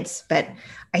science. But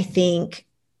I think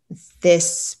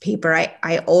this paper,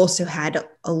 I also had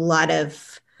a lot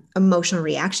of emotional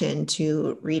reaction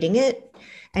to reading it.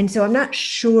 And so I'm not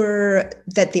sure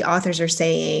that the authors are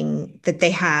saying that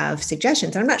they have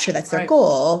suggestions. I'm not sure that's their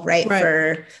goal, right,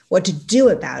 for what to do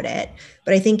about it.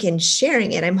 But I think in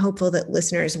sharing it, I'm hopeful that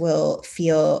listeners will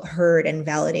feel heard and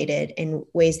validated in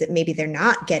ways that maybe they're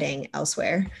not getting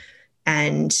elsewhere,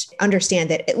 and understand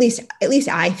that at least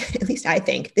I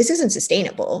think this isn't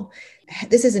sustainable.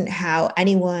 This isn't how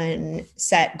anyone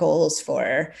set goals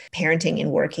for parenting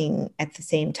and working at the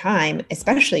same time,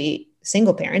 especially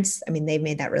single parents. I mean, they've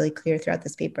made that really clear throughout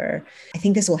this paper. I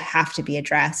think this will have to be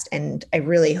addressed, and I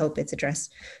really hope it's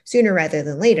addressed sooner rather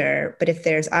than later. But if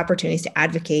there's opportunities to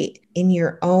advocate in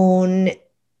your own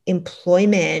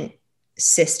employment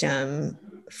system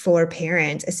for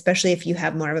parents, especially if you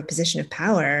have more of a position of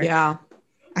power,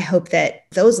 I hope that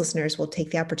those listeners will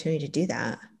take the opportunity to do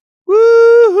that.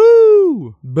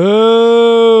 Woohoo!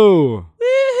 Boo!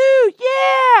 Woohoo!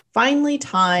 Yeah! Finally,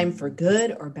 time for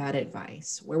good or bad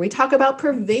advice, where we talk about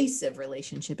pervasive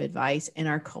relationship advice in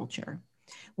our culture.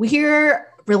 We hear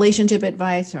relationship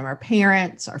advice from our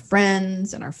parents, our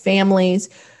friends, and our families.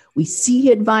 We see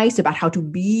advice about how to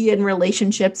be in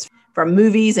relationships from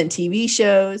movies and TV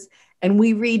shows. And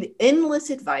we read endless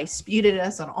advice spewed at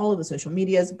us on all of the social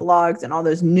medias, blogs, and all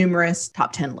those numerous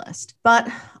top 10 lists. But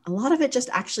a lot of it just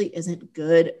actually isn't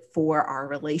good for our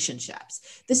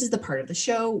relationships. This is the part of the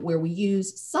show where we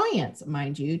use science,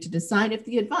 mind you, to decide if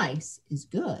the advice is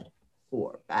good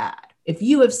or bad. If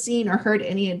you have seen or heard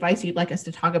any advice you'd like us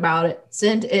to talk about it,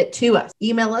 send it to us.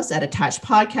 Email us at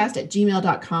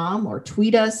attachedpodcast@gmail.com, or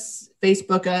tweet us,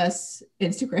 Facebook us,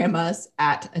 Instagram us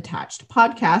at Attached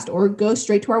Podcast, or go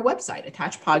straight to our website,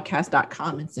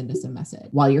 attachedpodcast.com, and send us a message.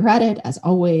 While you're at it, as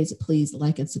always, please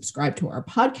like and subscribe to our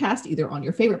podcast, either on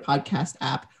your favorite podcast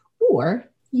app or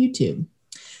YouTube.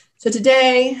 So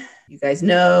today, you guys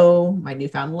know my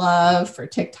newfound love for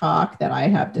TikTok that I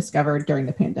have discovered during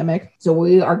the pandemic. So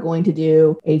we are going to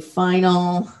do a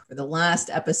final, for the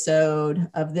last episode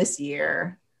of this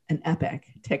year, an epic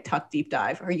TikTok deep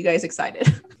dive. Are you guys excited?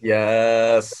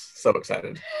 Yes, so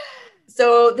excited.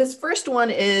 So this first one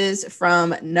is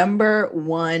from Number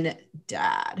One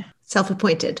Dad.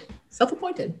 Self-appointed.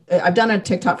 I've done a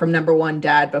TikTok from Number One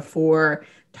Dad before,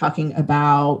 talking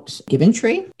about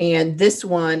GivingTree. And this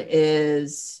one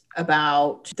is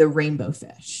about the rainbow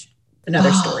fish.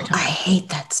 Another story time. I hate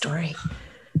that story.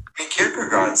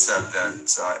 Kierkegaard said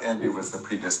that envy was the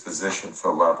predisposition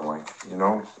for leveling. You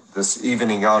know, this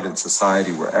evening out in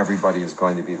society where everybody is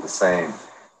going to be the same,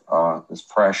 this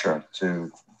pressure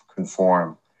to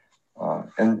conform.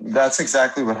 And that's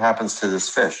exactly what happens to this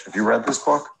fish. Have you read this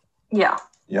book? Yeah.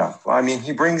 Yeah. Well, I mean,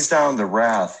 he brings down the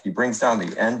wrath. He brings down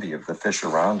the envy of the fish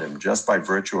around him just by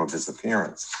virtue of his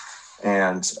appearance.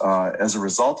 And as a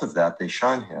result of that, they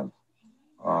shun him.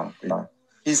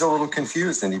 He's a little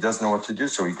confused and he doesn't know what to do.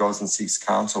 So he goes and seeks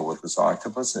counsel with this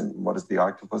octopus. And what does the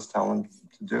octopus tell him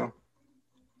to do?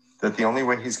 That the only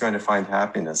way he's going to find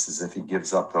happiness is if he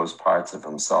gives up those parts of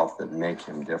himself that make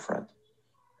him different.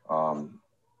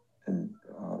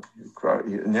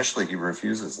 Initially he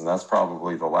refuses. And that's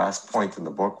probably the last point in the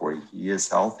book where he is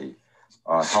healthy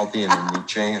in a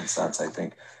Nietzschean sense, I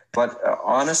think. But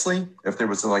honestly, if there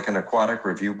was like an aquatic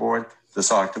review board,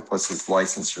 this octopus's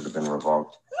license should have been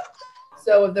revoked.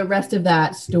 So the rest of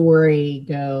that story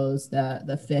goes,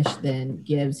 the fish then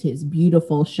gives his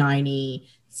beautiful, shiny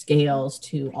scales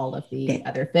to all of the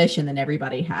other fish, and then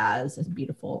everybody has a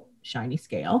beautiful, shiny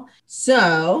scale.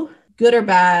 So good or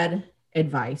bad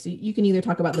advice? You can either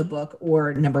talk about the book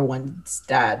or Number One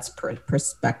Dad's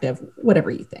perspective,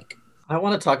 whatever you think. I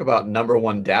want to talk about Number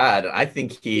One Dad. I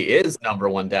think he is Number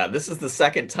One Dad. This is the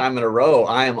second time in a row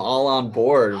I am all on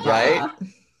board, right?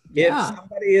 If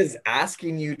somebody is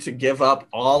asking you to give up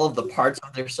all of the parts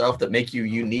of yourself that make you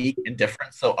unique and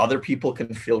different so other people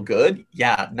can feel good,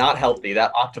 yeah, not healthy.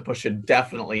 That octopus should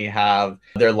definitely have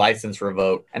their license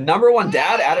revoked. And number one,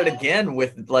 Dad at it again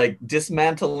with like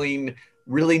dismantling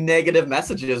really negative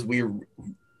messages we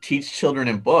teach children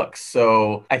in books.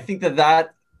 So I think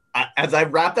that as I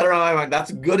wrap that around my mind,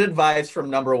 that's good advice from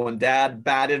number one, Dad,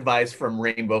 bad advice from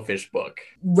Rainbow Fish book.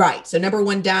 Right. So number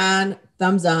one, Dad,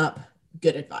 thumbs up.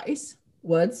 Good advice.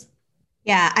 Woods?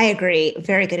 Yeah, I agree.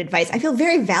 Very good advice. I feel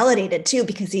very validated too,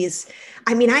 because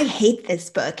I hate this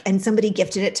book and somebody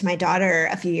gifted it to my daughter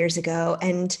a few years ago.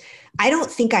 And I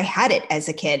don't think I had it as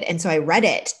a kid. And so I read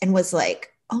it and was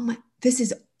like, oh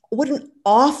what an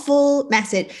awful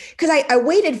message. Because I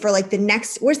waited for like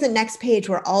where's the next page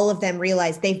where all of them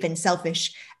realize they've been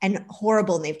selfish and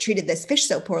horrible and they've treated this fish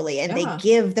so poorly and they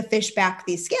give the fish back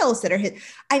these scales that are his.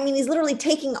 I mean, he's literally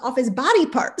taking off his body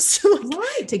parts.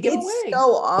 Right, to give away. It's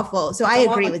so awful. So I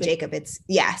agree with Jacob. It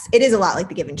is a lot like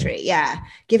the Giving Tree. Yeah.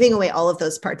 Giving away all of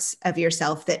those parts of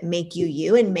yourself that make you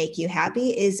you and make you happy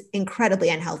is incredibly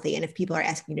unhealthy. And if people are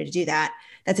asking you to do that,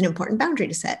 that's an important boundary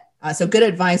to set. So good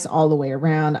advice all the way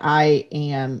around. I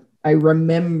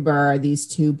remember these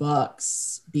two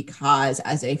books because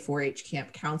as a 4-H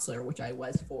camp counselor, which I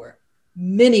was for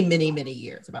many, many, many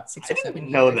years, about 6 or 7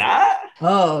 years. Know that?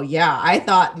 Oh yeah. I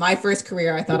thought my first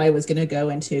career, I was going to go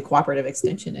into cooperative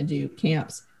extension and do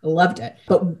camps. I loved it.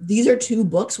 But these are two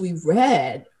books we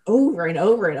read over and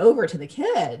over and over to the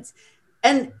kids.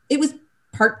 And it was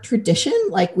part tradition.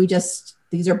 Like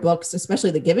these are books,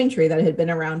 especially The Giving Tree, that had been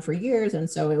around for years. And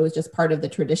so it was just part of the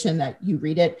tradition that you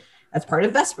read it as part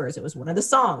of Vespers. It was one of the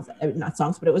songs, not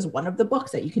songs, but it was one of the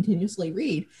books that you continuously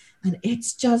read. And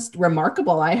it's just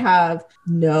remarkable. I have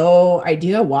no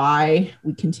idea why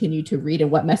we continue to read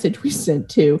and what message we sent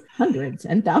to hundreds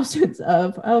and thousands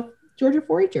of Georgia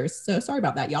 4-Hers. So sorry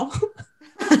about that, y'all.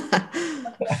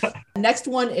 Next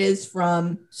one is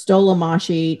from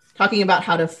Stolamashi, talking about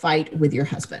how to fight with your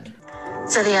husband.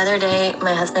 So the other day,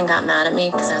 my husband got mad at me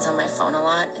because I was on my phone a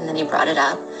lot, and then he brought it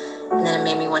up, and then it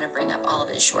made me want to bring up all of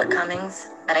his shortcomings,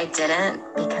 but I didn't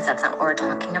because that's not what we're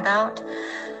talking about.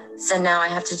 So now I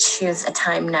have to choose a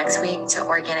time next week to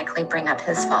organically bring up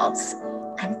his faults.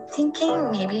 I'm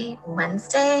thinking maybe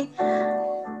Wednesday,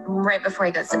 right before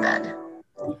he goes to bed.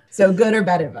 So good or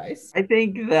bad advice? I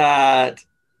think that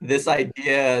this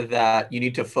idea that you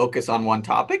need to focus on one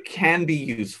topic can be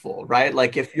useful, right?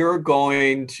 Like if you're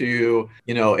going to,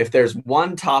 if there's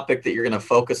one topic that you're going to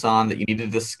focus on that you need to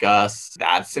discuss,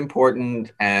 that's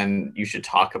important and you should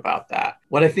talk about that.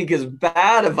 What I think is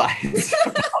bad advice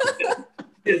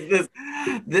is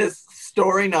this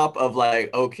storing up of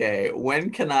like, okay,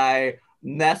 when can I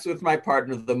mess with my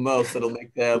partner the most that'll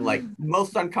make them like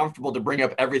most uncomfortable to bring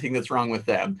up everything that's wrong with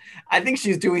them? I think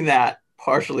she's doing that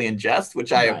partially in jest,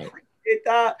 which I appreciate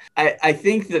that. I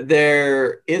think that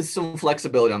there is some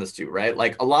flexibility on this too, right?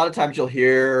 Like a lot of times you'll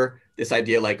hear this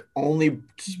idea like only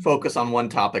focus on one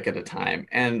topic at a time.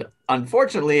 And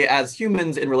unfortunately, as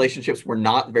humans in relationships, we're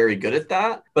not very good at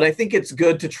that. But I think it's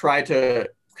good to try to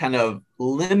kind of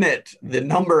limit the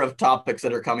number of topics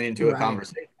that are coming into a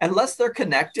conversation, unless they're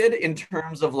connected in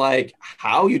terms of like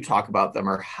how you talk about them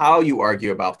or how you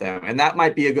argue about them. And that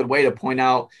might be a good way to point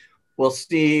out, well,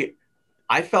 see,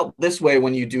 I felt this way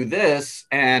when you do this,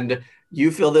 and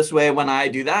you feel this way when I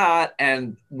do that.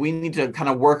 And we need to kind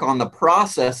of work on the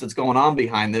process that's going on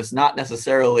behind this, not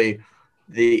necessarily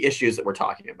the issues that we're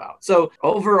talking about. So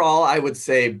overall, I would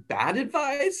say bad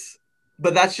advice,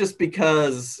 but that's just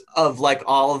because of like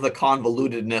all of the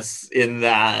convolutedness in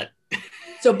that.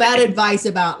 So bad advice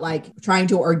about like trying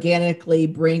to organically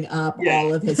bring up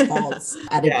all of his faults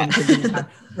at an inconvenient time.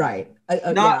 Right.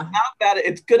 Not bad.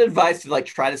 It's good advice to like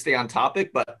try to stay on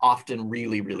topic, but often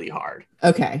really, really hard.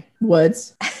 Okay.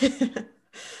 Woods?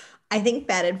 I think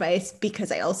bad advice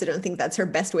because I also don't think that's her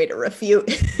best way to refute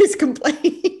his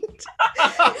complaint.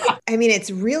 I mean,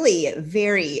 it's really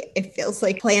it feels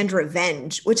like planned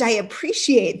revenge, which I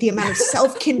appreciate the amount of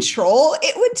self-control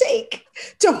it would take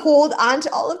to hold on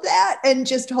to all of that and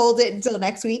just hold it until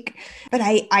next week. But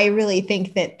I really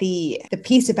think that the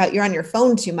piece about you're on your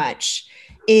phone too much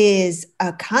is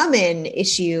a common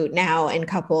issue now in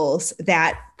couples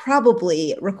that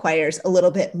probably requires a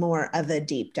little bit more of a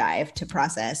deep dive to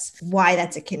process why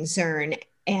that's a concern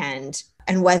and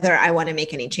whether I want to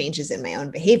make any changes in my own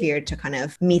behavior to kind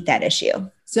of meet that issue.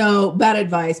 So bad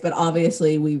advice, but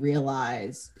obviously we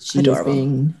realize she's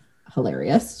being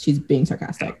hilarious. She's being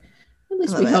sarcastic. At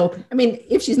least we hope. I mean,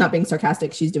 if she's not being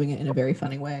sarcastic, she's doing it in a very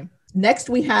funny way. Next,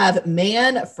 we have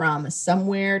Man from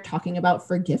Somewhere talking about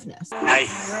forgiveness. Hey,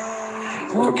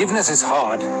 forgiveness is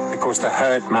hard because the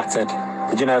hurt mattered.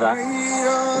 Did you know that?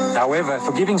 However,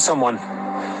 forgiving someone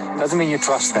doesn't mean you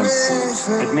trust them.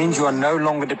 It means you are no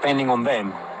longer depending on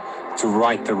them to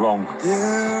right the wrong.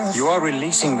 You are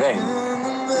releasing them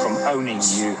from owning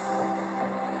you.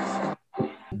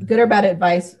 Good or bad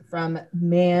advice from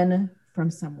Man from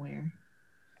Somewhere?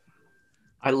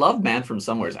 I love Man from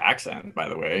Somewhere's accent, by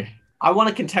the way. I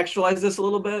want to contextualize this a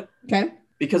little bit. Okay.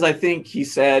 Because I think he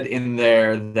said in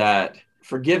there that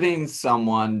forgiving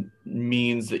someone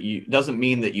doesn't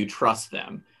mean that you trust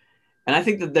them. And I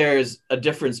think that there's a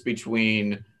difference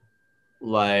between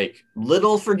like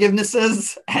little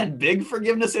forgivenesses and big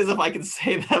forgivenesses, if I can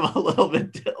say them a little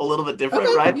bit different,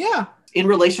 Okay, right? yeah. In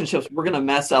relationships, we're going to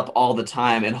mess up all the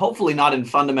time, and hopefully not in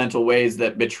fundamental ways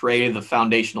that betray the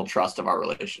foundational trust of our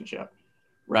relationship,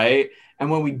 right? And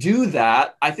when we do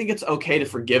that, I think it's okay to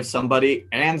forgive somebody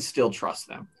and still trust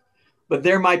them. But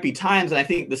there might be times, and I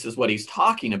think this is what he's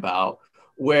talking about,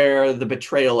 where the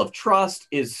betrayal of trust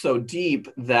is so deep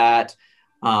that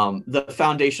the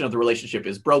foundation of the relationship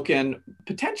is broken,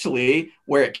 potentially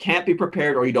where it can't be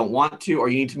repaired, or you don't want to, or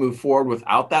you need to move forward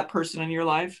without that person in your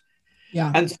life.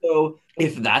 Yeah. And so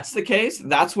if that's the case,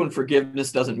 that's when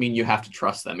forgiveness doesn't mean you have to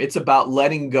trust them. It's about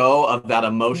letting go of that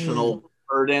emotional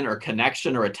burden or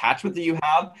connection or attachment that you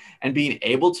have and being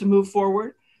able to move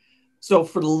forward. So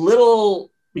for the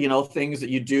little, things that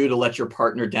you do to let your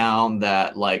partner down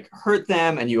that like hurt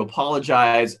them, and you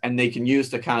apologize, and they can use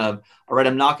to kind of, all right,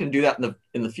 I'm not going to do that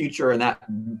in the future. And that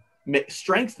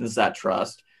strengthens that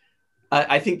trust.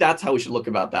 I think that's how we should look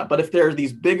about that. But if there are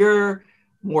these bigger,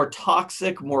 more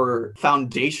toxic, more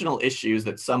foundational issues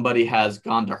that somebody has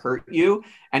gone to hurt you,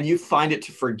 and you find it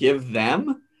to forgive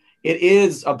them, it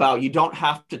is about, you don't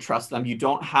have to trust them. You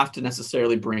don't have to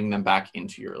necessarily bring them back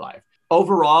into your life.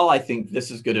 Overall, I think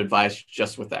this is good advice,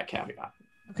 just with that caveat.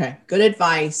 Okay. Good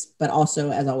advice, but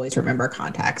also, as always, remember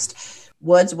context.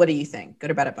 Woods, what do you think? Good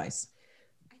or bad advice?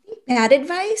 Bad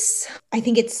advice. I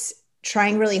think it's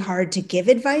trying really hard to give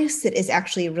advice that is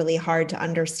actually really hard to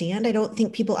understand. I don't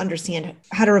think people understand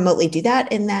how to remotely do that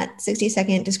in that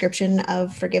 60-second description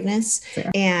of forgiveness.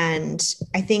 Fair. And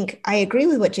I think I agree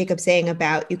with what Jacob's saying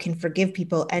about you can forgive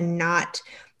people and not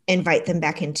invite them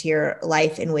back into your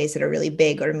life in ways that are really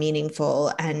big or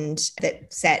meaningful and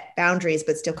that set boundaries,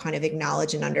 but still kind of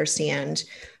acknowledge and understand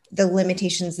the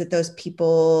limitations that those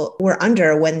people were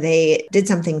under when they did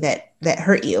something that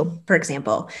hurt you, for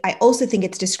example. I also think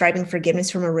it's describing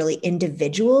forgiveness from a really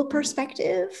individual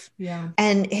perspective. Yeah.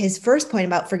 And his first point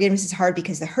about forgiveness is hard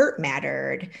because the hurt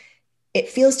mattered. It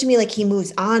feels to me like he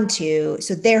moves on to,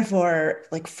 so therefore,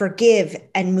 like, forgive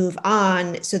and move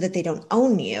on so that they don't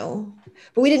own you.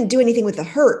 But we didn't do anything with the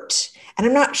hurt. And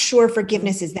I'm not sure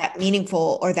forgiveness is that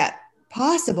meaningful or that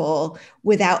possible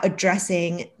without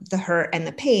addressing the hurt and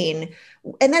the pain.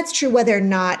 And that's true whether or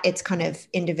not it's kind of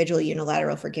individual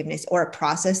unilateral forgiveness or a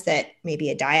process that maybe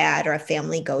a dyad or a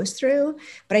family goes through.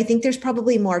 But I think there's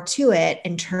probably more to it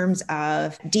in terms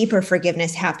of deeper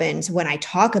forgiveness happens when I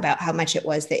talk about how much it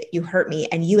was that you hurt me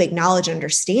and you acknowledge and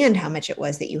understand how much it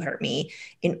was that you hurt me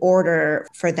in order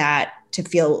for that to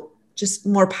feel just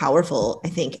more powerful, I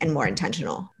think, and more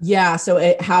intentional. Yeah.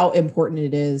 So how important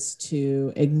it is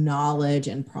to acknowledge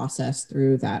and process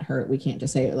through that hurt. We can't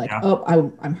just say like, oh,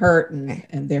 I'm hurt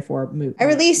and therefore move. I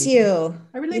release you.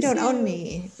 I release you. Don't you. Own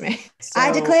me. Right? So,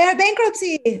 I declare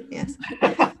bankruptcy. Yes.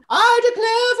 I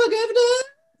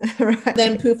declare forgiveness. Right.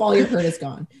 Then poof, all your hurt is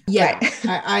gone. Yeah.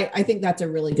 Right. I think that's a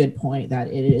really good point, that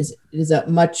it is a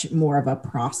much more of a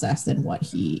process than what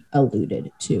he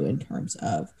alluded to in terms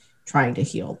of trying to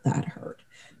heal that hurt.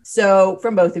 So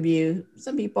from both of you,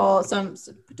 some people, some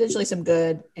potentially some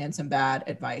good and some bad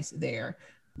advice there.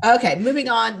 Okay, moving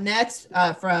on. Next,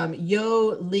 from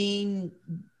Yo Ling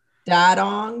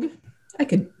Dadong. I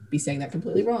could be saying that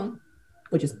completely wrong,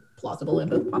 which is plausible and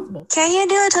both possible. Can you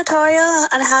do a tutorial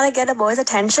on how to get a boy's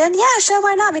attention? Yeah, sure,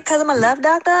 why not? Because I'm a love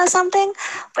doctor or something?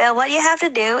 Well, what you have to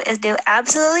do is do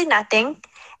absolutely nothing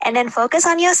and then focus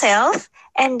on yourself.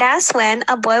 And that's when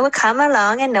a boy would come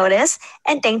along and notice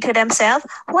and think to themselves,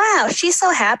 wow, she's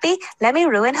so happy. Let me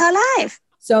ruin her life.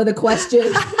 So the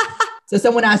question, so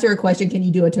someone asked her a question, can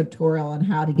you do a tutorial on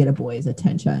how to get a boy's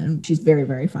attention? She's very,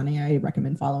 very funny. I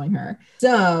recommend following her.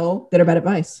 So good or bad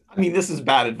advice? I mean, this is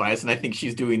bad advice, and I think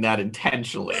she's doing that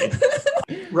intentionally.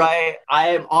 Right? I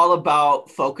am all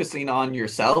about focusing on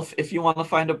yourself if you want to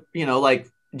find like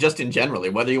just in generally,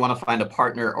 whether you want to find a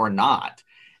partner or not.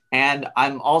 And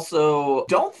I'm also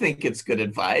don't think it's good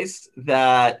advice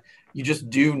that you just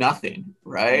do nothing,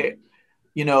 right?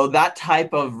 That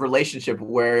type of relationship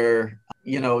where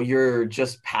you're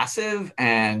just passive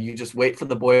and you just wait for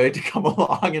the boy to come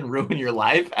along and ruin your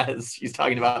life, as she's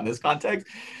talking about in this context,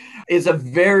 is a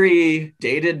very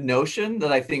dated notion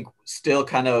that I think still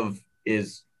kind of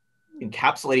is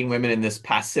encapsulating women in this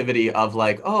passivity of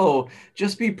like, oh,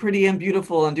 just be pretty and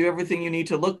beautiful and do everything you need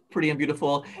to look pretty and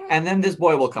beautiful, and then this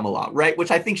boy will come along, right?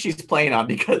 Which I think she's playing on,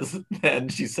 because then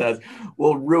she says,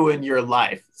 will ruin your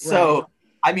life. So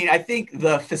I mean, I think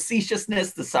the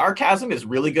facetiousness, the sarcasm is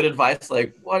really good advice.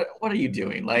 Like, what are you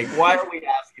doing? Like, why are we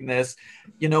asking this?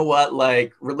 You know what?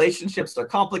 Like, relationships are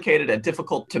complicated and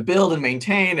difficult to build and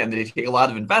maintain, and they take a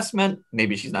lot of investment.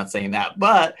 Maybe she's not saying that,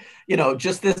 but,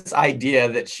 just this idea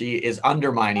that she is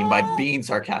undermining by being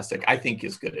sarcastic, I think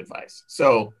is good advice.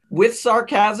 So with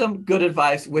sarcasm, good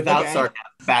advice. Without sarcasm,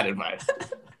 bad advice.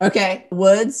 Okay.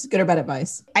 Woods, good or bad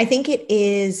advice? I think it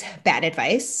is bad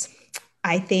advice.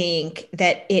 I think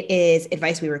that it is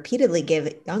advice we repeatedly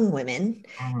give young women.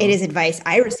 It is advice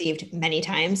I received many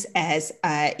times as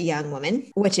a young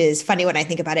woman, which is funny when I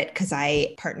think about it, because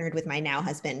I partnered with my now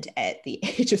husband at the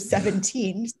age of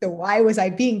 17. So why was I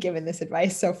being given this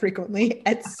advice so frequently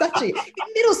at in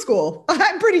middle school?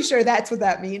 I'm pretty sure that's what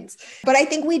that means. But I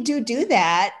think we do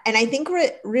that. And I think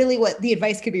really what the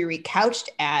advice could be recouched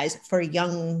as for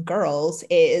young girls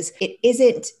is it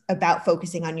isn't about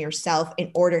focusing on yourself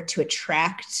in order to attract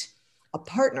a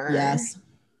partner. Yes.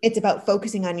 It's about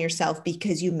focusing on yourself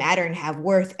because you matter and have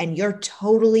worth, and you're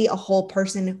totally a whole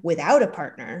person without a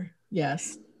partner.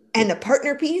 Yes. And the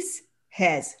partner piece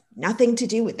has nothing to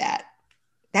do with that.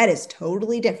 That is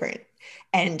totally different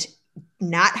and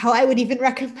not how I would even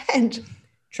recommend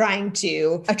trying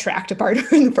to attract a partner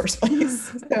in the first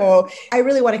place. So I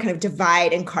really want to kind of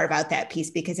divide and carve out that piece,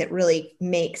 because it really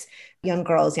makes young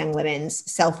girls, young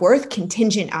women's self-worth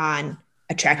contingent on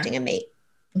attracting a mate.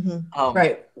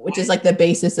 Right. Which is like the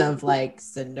basis of like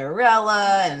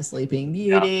Cinderella and Sleeping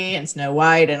Beauty and Snow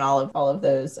White and all of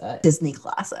those Disney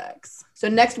classics. So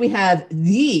next we have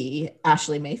the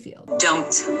Ashley Mayfield.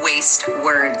 Don't waste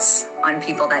words on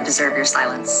people that deserve your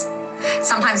silence.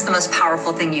 Sometimes the most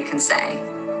powerful thing you can say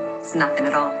is nothing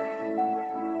at all.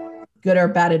 Good or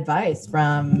bad advice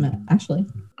from Ashley?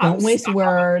 Don't waste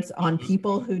words on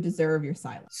people who deserve your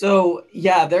silence. So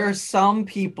yeah, there are some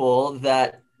people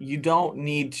that you don't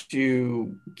need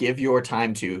to give your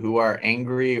time to, who are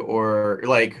angry or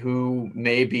like who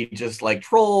may be just like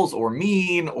trolls or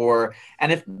mean,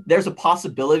 and if there's a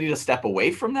possibility to step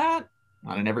away from that,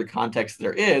 not in every context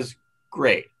there is,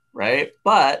 great, right?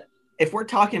 But if we're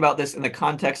talking about this in the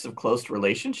context of close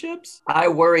relationships, I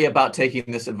worry about taking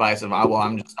this advice of,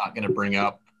 I'm just not going to bring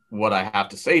up what I have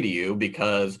to say to you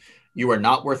because you are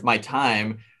not worth my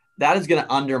time. That is going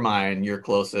to undermine your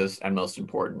closest and most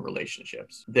important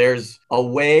relationships. There's a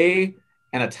way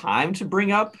and a time to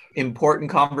bring up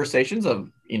important conversations of,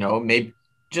 maybe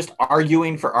just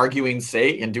arguing for arguing's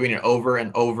sake and doing it over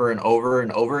and over and over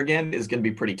and over again is going to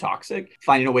be pretty toxic.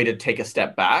 Finding a way to take a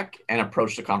step back and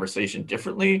approach the conversation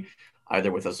differently, either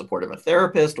with the support of a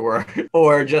therapist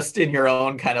or just in your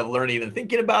own kind of learning and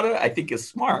thinking about it, I think is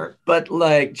smart. But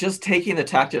like just taking the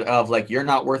tactic of like, you're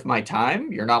not worth my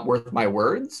time, you're not worth my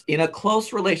words, in a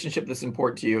close relationship that's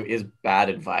important to you is bad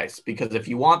advice. Because if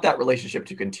you want that relationship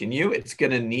to continue, it's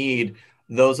going to need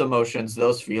those emotions,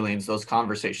 those feelings, those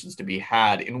conversations to be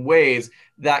had in ways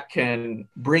that can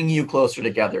bring you closer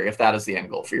together if that is the end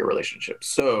goal for your relationship.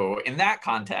 So in that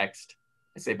context,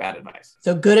 I say bad advice.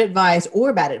 So good advice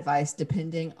or bad advice,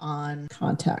 depending on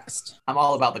context. I'm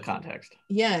all about the context.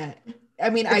 Yeah. I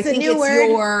mean, I It's a think new it's word.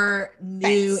 your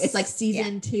new, Fence. it's like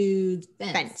season 2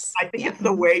 fence. Fence. I think it's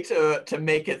the way to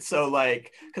make it so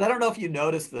like, because I don't know if you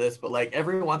noticed this, but like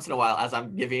every once in a while, as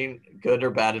I'm giving good or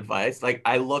bad advice, like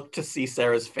I look to see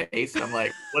Sarah's face and I'm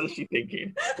like, what is she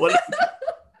thinking?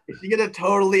 Is she gonna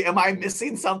am I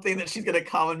missing something that she's gonna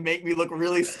come and make me look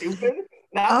really stupid?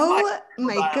 That's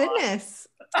my goodness.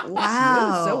 I'm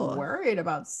Wow. so worried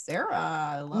about Sarah.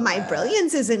 I love My it.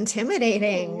 brilliance is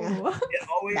intimidating. Ooh. It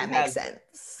always That has- makes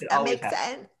sense. it That always makes has.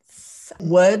 sense.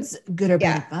 Woods, good or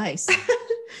bad Yeah. advice?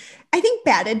 I think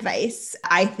bad advice.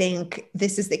 I think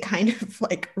this is the kind of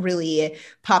like really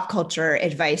pop culture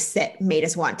advice that made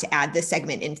us want to add this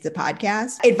segment into the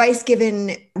podcast. Advice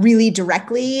given really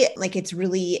directly, like it's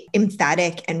really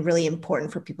emphatic and really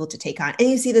important for people to take on. And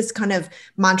you see this kind of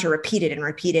mantra repeated and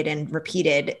repeated and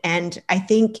repeated. And I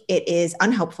think it is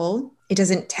unhelpful. It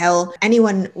doesn't tell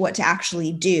anyone what to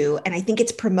actually do. And I think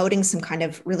it's promoting some kind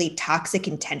of really toxic,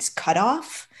 intense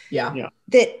cutoff. Yeah.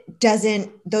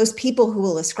 Those people who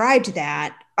will ascribe to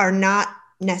that are not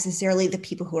necessarily the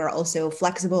people who are also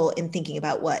flexible in thinking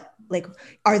about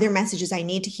are there messages I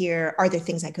need to hear? Are there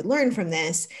things I could learn from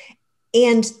this?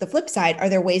 And the flip side, are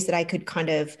there ways that I could kind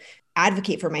of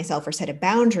advocate for myself or set a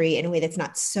boundary in a way that's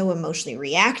not so emotionally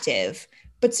reactive,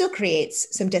 but still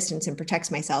creates some distance and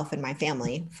protects myself and my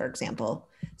family, for example?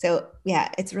 So yeah,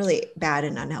 it's really bad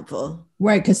and unhelpful.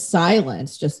 Right. Because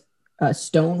silence, just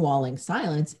stonewalling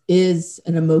silence, is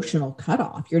an emotional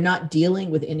cutoff. You're not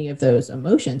dealing with any of those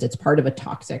emotions. It's part of a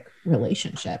toxic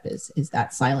relationship is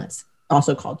that silence,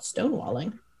 also called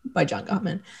stonewalling by John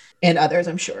Gottman and others,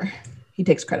 I'm sure. He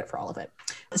takes credit for all of it.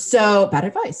 So bad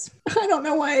advice. I don't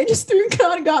know why I just threw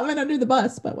John Gottman under the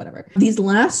bus, but whatever. These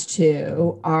last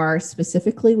two are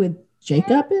specifically with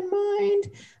Jacob in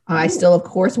mind. I still, of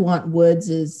course, want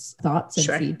Woods' thoughts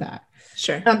and feedback.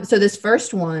 Sure. So this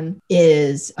first one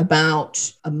is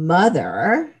about a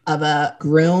mother of a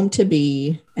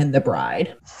groom-to-be and the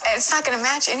bride. It's not going to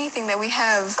match anything that we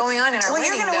have going on in our wedding.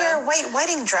 Well, you're going to wear a white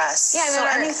wedding dress. Yeah,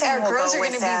 so anything our will girls go are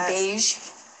going with to that. be beige.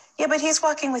 Yeah, but he's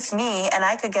walking with me, and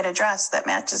I could get a dress that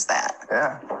matches that.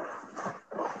 Yeah.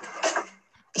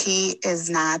 He is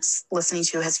not listening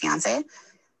to his fiance.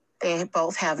 They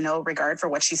both have no regard for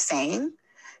what she's saying.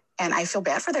 And I feel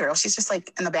bad for the girl. She's just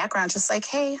like in the background, just like,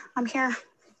 hey, I'm here.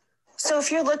 So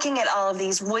if you're looking at all of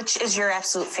these, which is your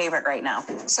absolute favorite right now?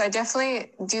 So I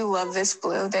definitely do love this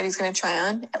blue that he's going to try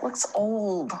on. It looks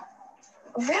old.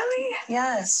 Really?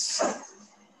 Yes.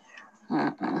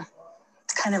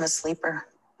 It's kind of a sleeper.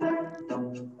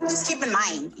 Just keep in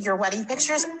mind, your wedding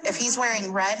pictures, if he's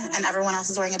wearing red and everyone else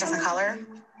is wearing a different color,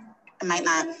 it might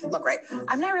not look right.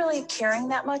 I'm not really caring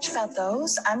that much about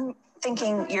those. I'm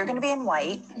thinking you're going to be in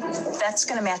white. That's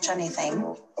going to match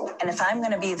anything. And if I'm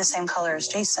going to be the same color as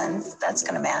Jason, that's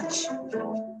going to match.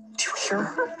 Do you hear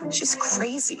her? She's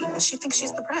crazy. She thinks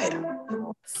she's the bride.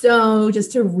 So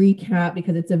just to recap,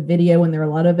 because it's a video and there are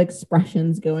a lot of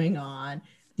expressions going on,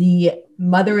 the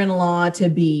mother-in-law to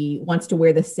be wants to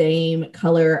wear the same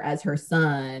color as her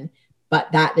son,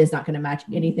 but that is not going to match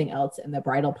anything else in the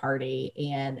bridal party.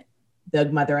 And the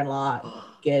mother-in-law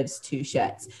gives two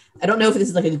shits. I don't know if this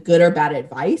is like a good or bad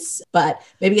advice, but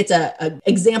maybe it's a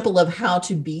example of how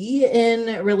to be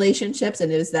in relationships.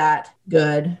 And is that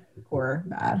good or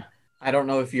bad? I don't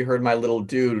know if you heard my little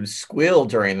dude squeal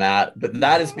during that, but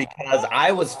that is because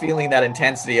I was feeling that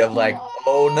intensity of like,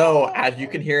 oh no, as you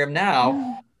can hear him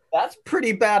now, that's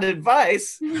pretty bad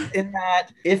advice, in that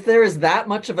if there is that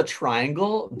much of a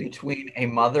triangle between a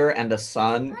mother and a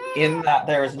son, in that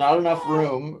there is not enough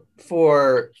room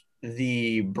for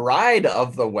the bride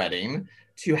of the wedding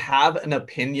to have an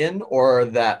opinion or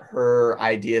that her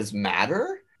ideas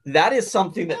matter, that is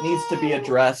something that needs to be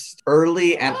addressed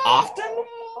early and often.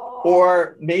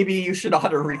 Or maybe you should ought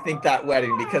to rethink that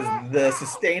wedding, because the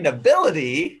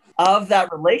sustainability of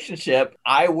that relationship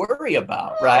I worry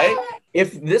about, right?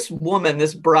 If this woman,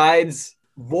 this bride's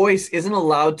voice isn't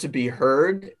allowed to be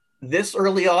heard this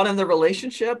early on in the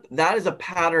relationship, that is a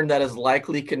pattern that is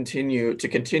likely to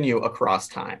continue across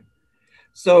time.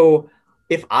 So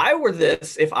if I was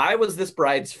this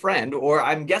bride's friend, or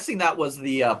I'm guessing that was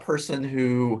the person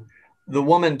who, the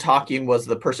woman talking was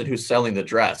the person who's selling the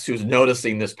dress, who's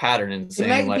noticing this pattern and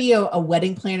saying, it might be a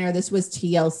wedding planner. This was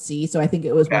TLC, so I think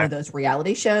it was one of those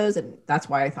reality shows, and that's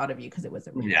why I thought of you, because it was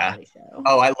a reality show.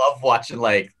 Oh, I love watching,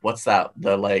 like, what's that?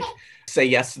 The like Say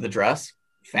Yes to the Dress.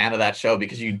 Fan of that show,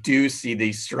 because you do see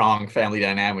these strong family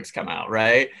dynamics come out,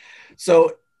 right?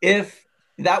 So if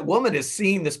that woman is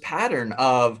seeing this pattern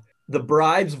of the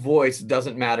bride's voice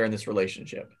doesn't matter in this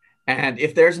relationship, and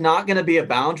if there's not going to be a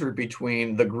boundary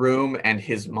between the groom and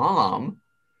his mom,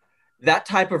 that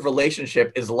type of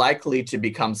relationship is likely to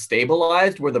become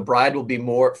stabilized, where the bride will be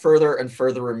more further and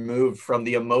further removed from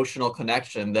the emotional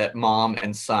connection that mom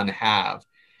and son have.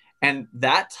 And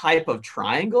that type of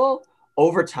triangle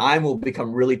over time will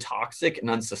become really toxic and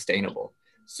unsustainable.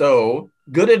 So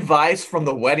good advice from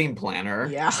the wedding planner.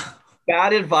 Yeah.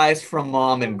 Bad advice from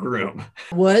mom and groom.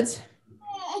 Woods?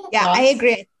 Yeah, I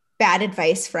agree. Bad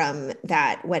advice from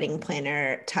that wedding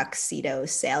planner tuxedo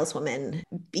saleswoman,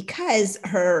 because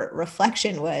her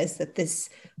reflection was that this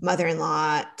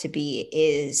mother-in-law to be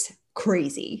is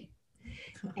crazy.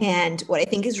 And what I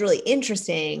think is really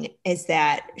interesting is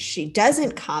that she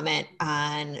doesn't comment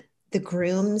on the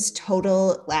groom's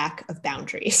total lack of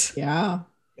boundaries. Yeah.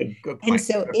 Good point. And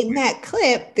so in that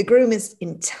clip, the groom is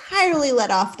entirely let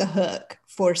off the hook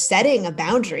for setting a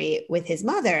boundary with his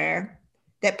mother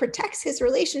that protects his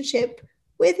relationship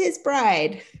with his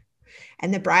bride.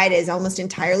 And the bride is almost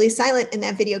entirely silent in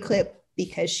that video clip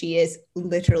because she is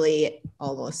literally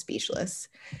almost speechless.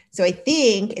 So I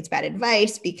think it's bad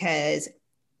advice, because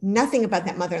nothing about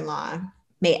that mother-in-law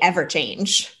may ever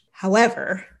change.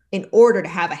 However, in order to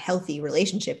have a healthy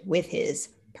relationship with his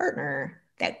partner,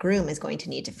 that groom is going to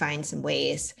need to find some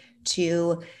ways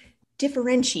to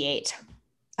differentiate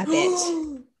a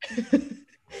bit.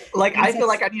 Like, I feel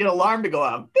like I need an alarm to go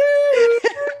off.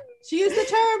 She used the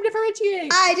term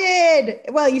differentiate. I did.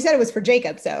 Well, you said it was for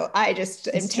Jacob, so I just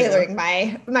am tailoring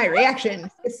my reaction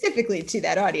specifically to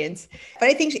that audience. But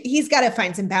I think he's got to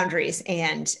find some boundaries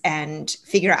and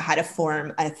figure out how to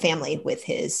form a family with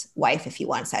his wife if he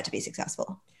wants that to be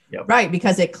successful. Yep. Right,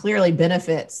 because it clearly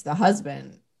benefits the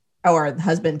husband or the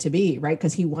husband to be, right?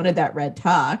 Because he wanted that red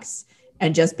tux.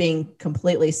 And just being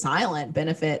completely silent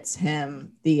benefits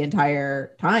him the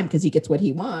entire time because he gets what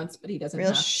he wants, but he doesn't real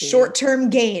have to.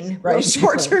 Short-term gain. Right, real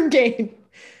short-term gain.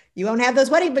 You won't have those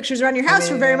wedding pictures around your house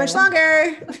for very much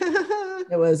longer.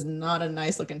 It was not a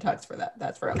nice looking tux for that.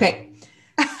 That's for okay.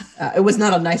 It was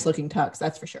not a nice looking tux.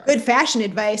 That's for sure. Good fashion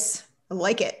advice. I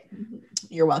like it.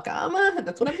 You're welcome.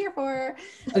 That's what I'm here for.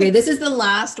 Okay, this is the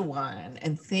last one,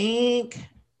 and think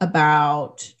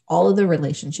about all of the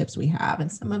relationships we have.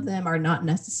 And some of them are not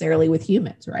necessarily with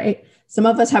humans, right? Some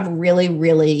of us have really,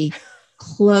 really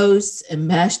close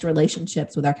enmeshed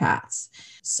relationships with our cats.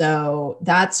 So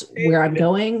that's where I'm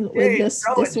going with this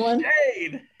one.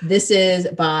 This is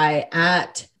by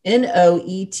 @NOETYRA.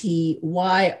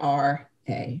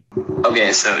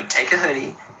 Okay, so take a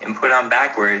hoodie and put it on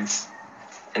backwards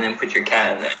and then put your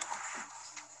cat in there.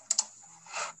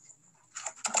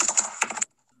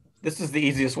 This is the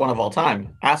easiest one of all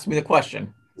time. Ask me the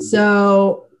question.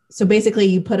 So basically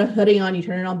you put a hoodie on, you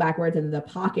turn it on backwards in the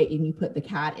pocket and you put the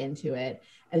cat into it.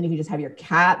 And then you can just have your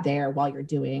cat there while you're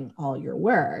doing all your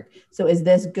work. So is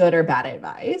this good or bad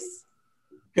advice?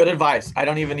 Good advice. I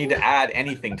don't even need to add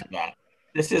anything to that.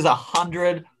 This is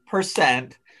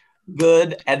 100%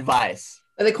 good advice.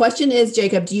 But the question is,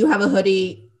 Jacob, do you have a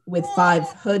hoodie with 5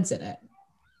 hoods in it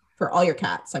for all your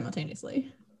cats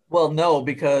simultaneously? Well, no,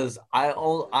 because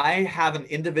I have an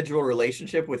individual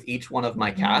relationship with each one of my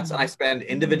cats, and I spend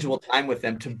individual time with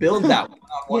them to build that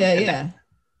one-on-one connection.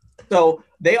 So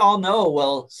they all know,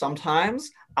 well,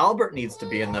 sometimes Albert needs to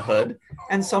be in the hood,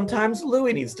 and sometimes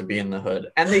Louie needs to be in the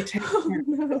hood. And they take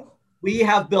we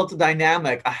have built a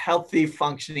dynamic, a healthy,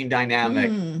 functioning dynamic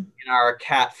in our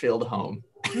cat-filled home.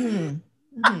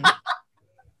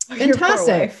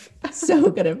 Fantastic. So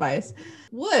good advice.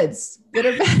 Woods, good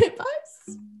or bad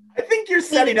advice? I think you're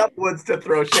setting up Woods to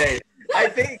throw shade. I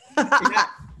think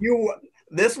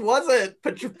this wasn't,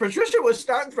 Patricia was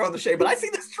starting throwing the shade, but I see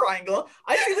this triangle.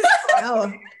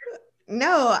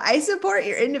 No, I support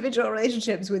your individual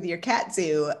relationships with your cat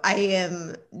zoo. I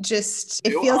am just,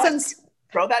 it feels...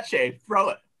 Throw that shade. Throw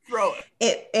it.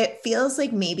 It feels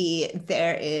like maybe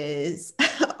there is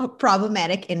a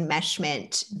problematic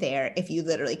enmeshment there if you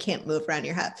literally can't move around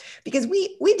your house. Because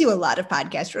we do a lot of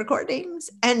podcast recordings,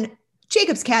 and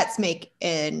Jacob's cats make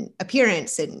an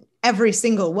appearance in every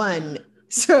single one.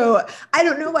 So I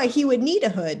don't know why he would need a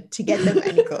hood to get them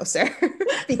any closer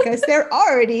because they're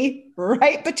already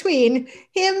right between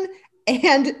him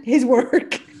and his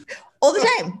work all the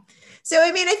time. So,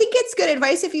 I mean, I think it's good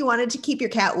advice if you wanted to keep your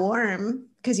cat warm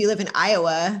because you live in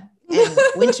Iowa and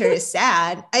winter is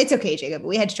sad. It's okay, Jacob.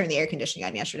 We had to turn the air conditioning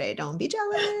on yesterday. Don't be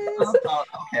jealous.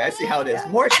 Okay, I see how it is.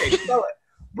 More shade. Throw it.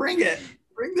 Bring it.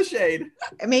 Bring the shade.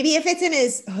 Maybe if it's in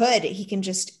his hood, he can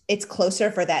it's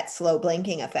closer for that slow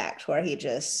blinking effect where he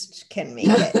just can make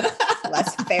it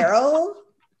less feral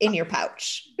in your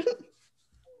pouch.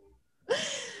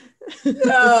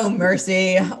 Oh,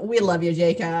 mercy. We love you,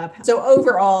 Jacob. So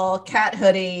overall, cat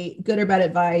hoodie, good or bad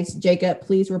advice? Jacob,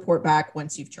 please report back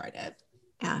once you've tried it.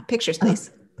 Yeah, pictures,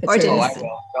 please. I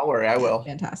will. Don't worry, I will.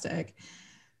 Fantastic.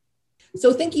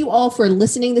 So thank you all for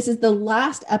listening. This is the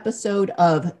last episode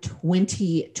of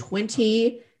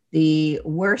 2020, the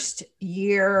worst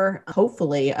year,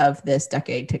 hopefully, of this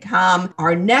decade to come.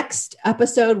 Our next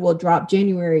episode will drop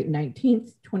January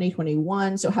 19th,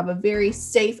 2021. So have a very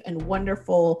safe and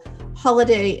wonderful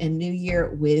holiday and new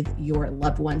year with your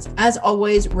loved ones. As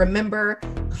always, remember,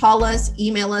 call us,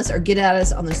 email us, or get at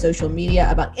us on the social media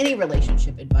about any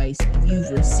relationship advice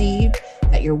you've received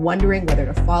that you're wondering whether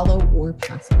to follow or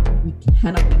pass on. We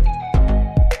cannot wait to talk.